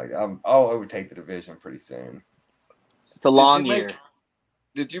won't be like that. I'll overtake the division pretty soon. It's a long year.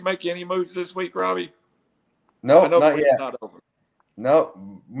 Did you make any moves this week, Robbie? No, not yet. Not over.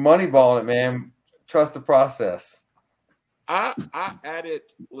 No, moneyballing it, man. Trust the process. I added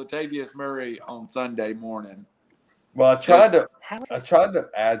Latavius Murray on Sunday morning. Well, I tried to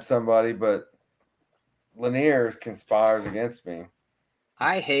add somebody, but Lanier conspires against me.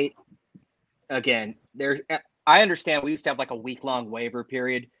 I hate. Again, I understand we used to have like a week-long waiver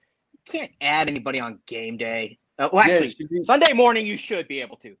period. You can't add anybody on game day. Actually, Sunday morning you should be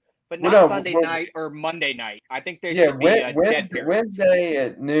able to. but Well, not no, Sunday well, night or Monday night. I think there Yeah, should be a dead Wednesday, period. Wednesday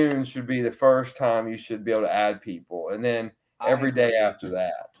at noon should be the first time you should be able to add people, and then I every day agree. after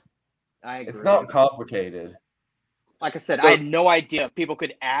that. I agree. It's not complicated. Like I said, So- I had no idea people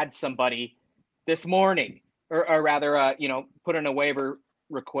could add somebody this morning, or rather, put in a waiver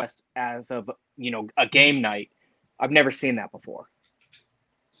request as of a game night. I've never seen that before.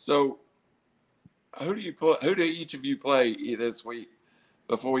 So, who do each of you play this week?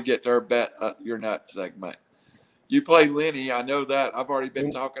 Before we get to our bet your nuts segment, you play Lenny. I know that. I've already been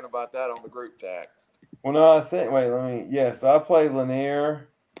talking about that on the group text. Well, no, Yes, I play Lanier.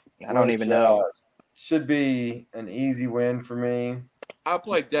 I don't which, even know. Should be an easy win for me. I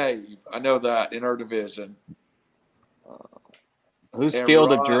play Dave. I know that in our division. Who's and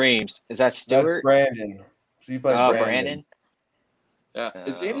Field of Rod- Dreams? Is that That's Stewart? Brandon. So you play Brandon.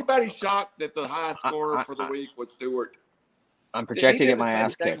 Is anybody shocked that the high scorer for the week was Stewart? I'm Did he projecting do at the my same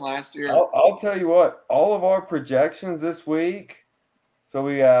ass thing kicked. last year? I'll tell you what. All of our projections this week. So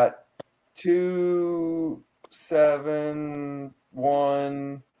we got 2, 7,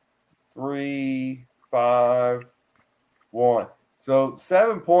 1, 3, 5, 1. So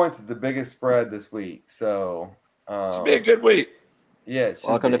 7 points is the biggest spread this week. So Should be a good week. yeah. It should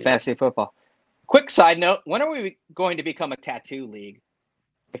Welcome to be. fantasy football. Quick side note: when are we going to become a tattoo league?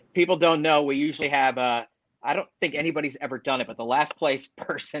 If people don't know, we usually have I don't think anybody's ever done it, but the last place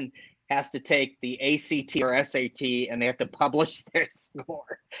person has to take the ACT or SAT, and they have to publish their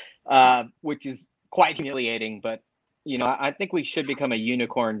score, which is quite humiliating. But I think we should become a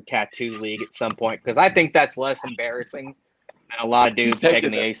unicorn tattoo league at some point, because I think that's less embarrassing than a lot of dudes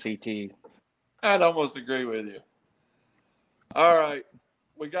taking the ACT. I'd almost agree with you. All right.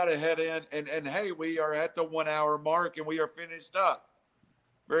 We got to head in. And hey, we are at the 1 hour mark and we are finished up.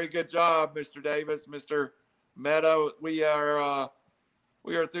 Very good job, Mr. Davis, Mr. Meadow. We are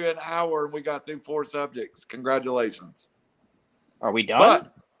through an hour and we got through 4 subjects. Congratulations. Are we done?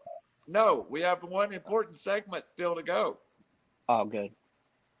 But no, we have one important segment still to go. Oh, good.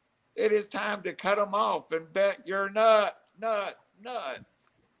 It is time to cut them off and bet your nuts.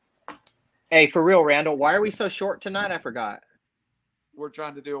 Hey, for real, Randall, why are we so short tonight? I forgot. We're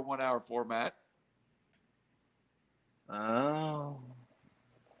trying to do a 1 hour format. Oh.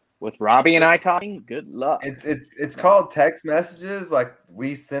 With Robbie and I talking? Good luck. It's called text messages. Like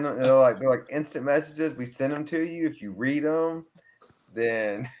we send them. They're like instant messages. We send them to you. If you read them,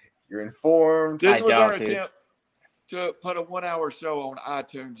 then you're informed. This was our doubt, dude. attempt to put a 1 hour show on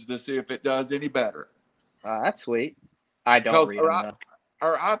iTunes to see if it does any better. That's sweet. I don't Because read them, though.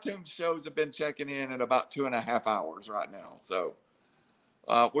 our iTunes shows have been checking in about 2.5 hours right now. So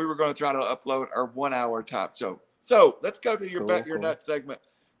we were going to try to upload our 1 hour top show. So let's go to your Bet Your Nut segment,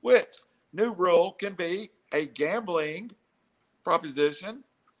 which new rule can be a gambling proposition,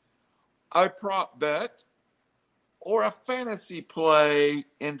 a prop bet, or a fantasy play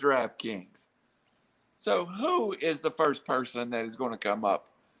in DraftKings. So who is the first person that is going to come up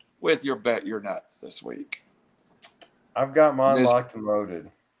with your Bet Your Nuts this week? I've got mine locked and loaded.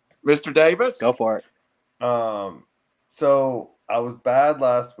 Mr. Davis? Go for it. So I was bad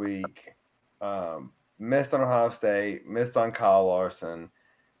last week. Missed on Ohio State, missed on Kyle Larson.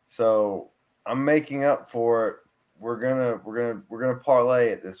 So I'm making up for it. We're gonna parlay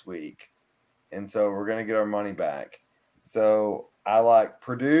it this week. And so we're gonna get our money back. So I like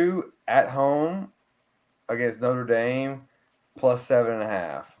Purdue at home against Notre Dame plus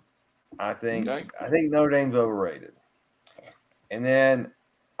 7.5. I think Notre Dame's overrated. And then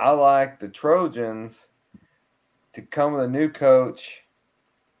I like the Trojans to come with a new coach,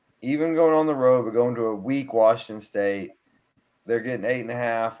 even going on the road, but going to a weak Washington State. They're getting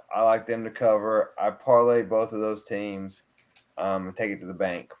 8.5. I like them to cover. I parlay both of those teams and take it to the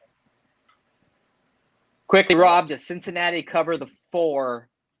bank. Quickly, Rob, does Cincinnati cover the 4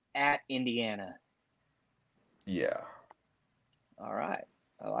 at Indiana? Yeah. All right.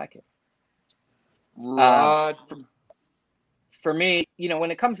 I like it. Rod. For me, when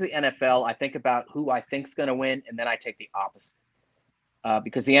it comes to the NFL, I think about who I think's going to win, and then I take the opposite.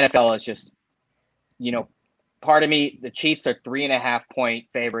 Because the NFL is just, part of me, the Chiefs are 3.5-point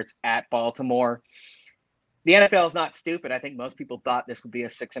favorites at Baltimore. The NFL is not stupid. I think most people thought this would be a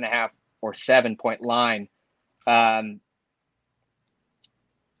 6.5 or 7-point line. I've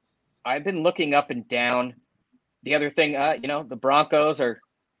been looking up and down. The other thing, the Broncos are.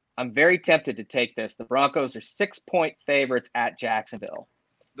 I'm very tempted to take this. The Broncos are 6-point favorites at Jacksonville.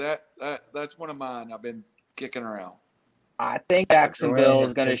 That's one of mine. I've been kicking around. I think Jacksonville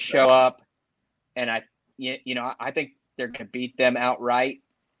is going to show up, and I think they're going to beat them outright.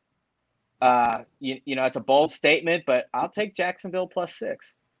 It's a bold statement, but I'll take Jacksonville plus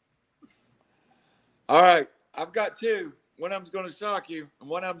 6. All right. I've got two. One of them's going to shock you, and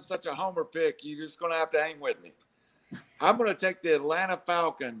one of them's such a homer pick, you're just going to have to hang with me. I'm going to take the Atlanta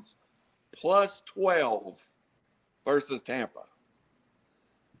Falcons plus 12 versus Tampa.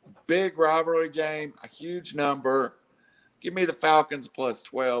 Big rivalry game, a huge number. Give me the Falcons plus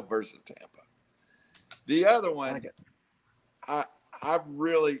 12 versus Tampa. The other one,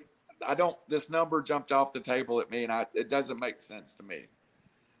 this number jumped off the table at me, and it doesn't make sense to me.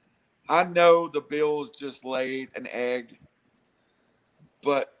 I know the Bills just laid an egg,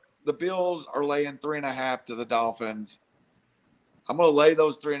 but the Bills are laying 3.5 to the Dolphins. I'm going to lay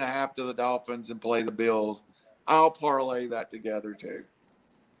those 3.5 to the Dolphins and play the Bills. I'll parlay that together too.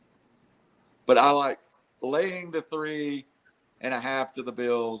 But I like laying the 3.5 to the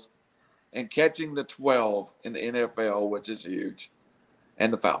Bills and catching the 12 in the NFL, which is huge,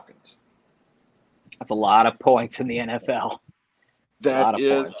 and the Falcons. That's a lot of points in the NFL. That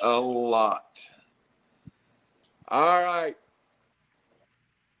is a lot. All right.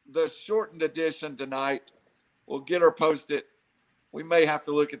 The shortened edition tonight. We'll get her posted. We may have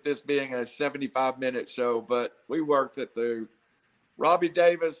to look at this being a 75-minute show, but we worked it through. Robbie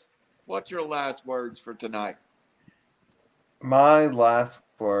Davis, what's your last words for tonight? My last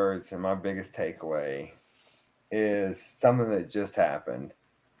words and my biggest takeaway is something that just happened.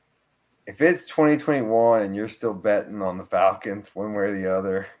 If it's 2021 and you're still betting on the Falcons one way or the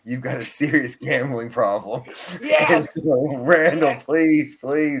other, you've got a serious gambling problem. Yes. So, Randall, please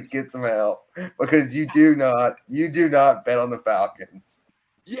get some help because you do not bet on the Falcons.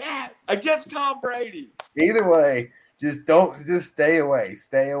 Yes, against Tom Brady. Either way, just stay away.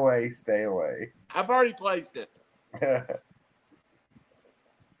 Stay away. I've already placed it.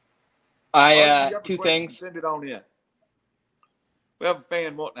 Two things. Send it on in. We have a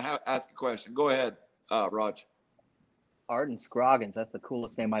fan wanting to ask a question. Go ahead, Raj. Arden Scroggins. That's the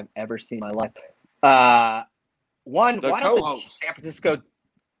coolest name I've ever seen in my life. Why don't the San Francisco?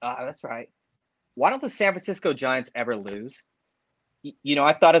 That's right. Why don't the San Francisco Giants ever lose?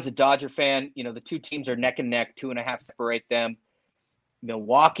 I thought as a Dodger fan, the two teams are neck and neck, 2.5 separate them.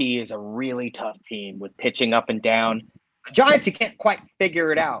 Milwaukee is a really tough team with pitching up and down. The Giants, you can't quite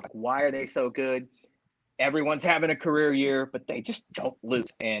figure it out. Why are they so good? Everyone's having a career year, but they just don't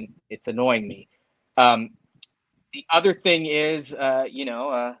lose, and it's annoying me. The other thing is,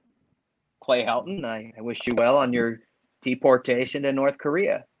 Clay Helton, I wish you well on your deportation to North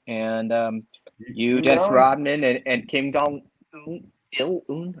Korea. And Dennis Rodman and Kim Jong-un,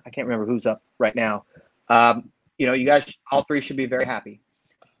 I can't remember who's up right now. You guys, all three should be very happy.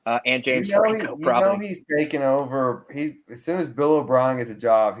 And James Franco, probably. He's taking over. As soon as Bill O'Brien gets a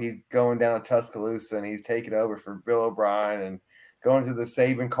job, he's going down to Tuscaloosa and he's taking over for Bill O'Brien and going to the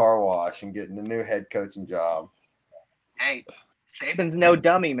Saban car wash and getting a new head coaching job. Hey, Saban's no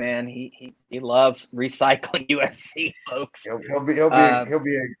dummy, man. He loves recycling USC folks. He'll be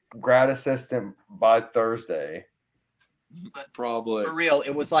a grad assistant by Thursday. Probably. For real,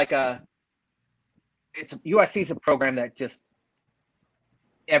 it was like USC's a program that just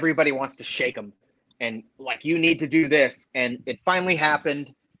everybody wants to shake them and like, you need to do this. And it finally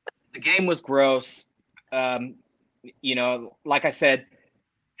happened. The game was gross. Like I said,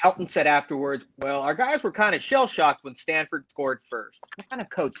 Helton said afterwards, well, our guys were kind of shell-shocked when Stanford scored first. What kind of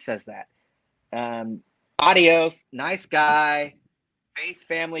coach says that? Adios, nice guy, faith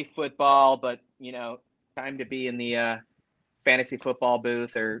family football, but, time to be in the fantasy football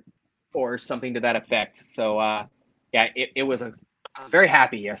booth or something to that effect. So, it was I was very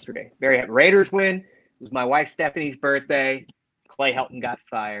happy yesterday. Very happy. Raiders win. It was my wife Stephanie's birthday. Clay Helton got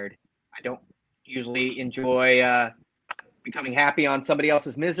fired. I don't usually enjoy becoming happy on somebody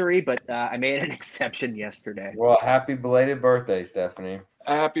else's misery, but I made an exception yesterday. Well, happy belated birthday, Stephanie.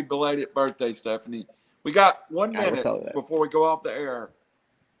 Happy belated birthday, Stephanie. We got 1 minute before we go off the air.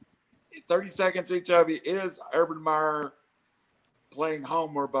 30 seconds each of you. Is Urban Meyer playing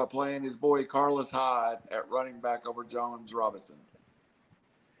homer by playing his boy Carlos Hyde at running back over Jones Robinson?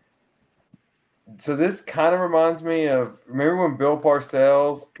 So this kind of reminds me of, remember when Bill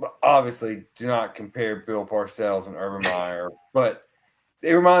Parcells, obviously do not compare Bill Parcells and Urban Meyer, but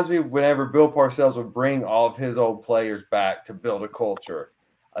it reminds me whenever Bill Parcells would bring all of his old players back to build a culture.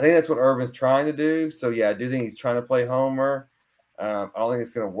 I think that's what Urban's trying to do. So, yeah, I do think he's trying to play homer. I don't think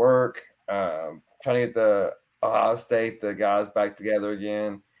it's going to work. Trying to get the Ohio State, the guys back together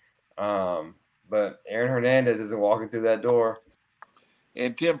again. But Aaron Hernandez isn't walking through that door.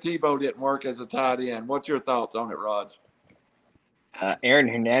 And Tim Tebow didn't work as a tight end. What's your thoughts on it, Raj? Aaron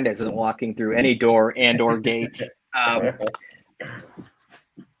Hernandez isn't walking through any door and or gates.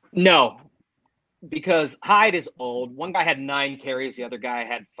 No, because Hyde is old. One guy had 9 carries. The other guy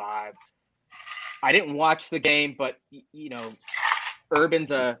had 5. I didn't watch the game, but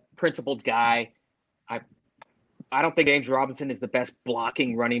Urban's a principled guy. I don't think James Robinson is the best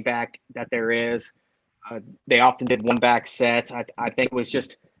blocking running back that there is. They often did one-back sets. I think it was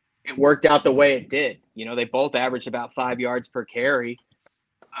just it worked out the way it did. They both averaged about 5 yards per carry.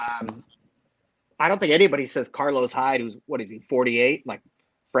 I don't think anybody says Carlos Hyde, who's, 48? Like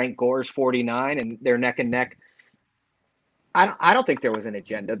Frank Gore's 49, and they're neck and neck. I don't think there was an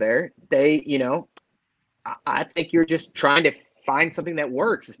agenda there. I think you're just trying to find something that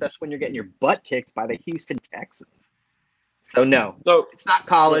works, especially when you're getting your butt kicked by the Houston Texans. So no, it's not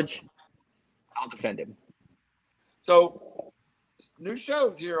college. I'll defend him. So new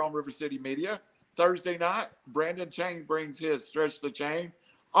shows here on River City Media. Thursday night, Brandon Chain brings his Stretch the Chain.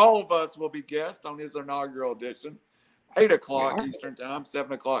 All of us will be guests on his inaugural edition. 8 o'clock Eastern Time,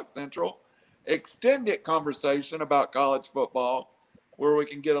 7 o'clock Central. Extended conversation about college football where we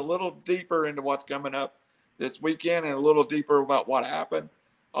can get a little deeper into what's coming up this weekend and a little deeper about what happened.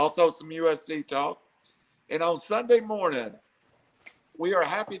 Also some USC talk. And on Sunday morning, we are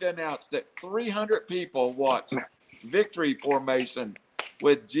happy to announce that 300 people watched Victory Formation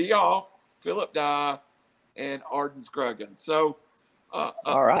with Geoff, Philip Dye, and Arden Scruggins. So,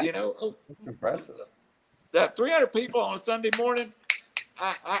 all right. That's impressive. That 300 people on a Sunday morning,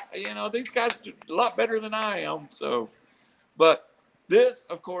 these guys do a lot better than I am. So, but this,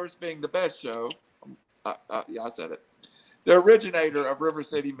 of course, being the best show, I said it, the originator of River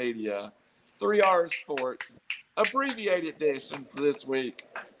City Media, 3R Sports, abbreviated edition for this week,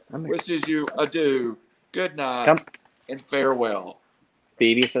 wishes you adieu, good night, and farewell.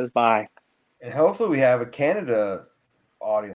 Phoebe says bye. And hopefully we have a Canada audience.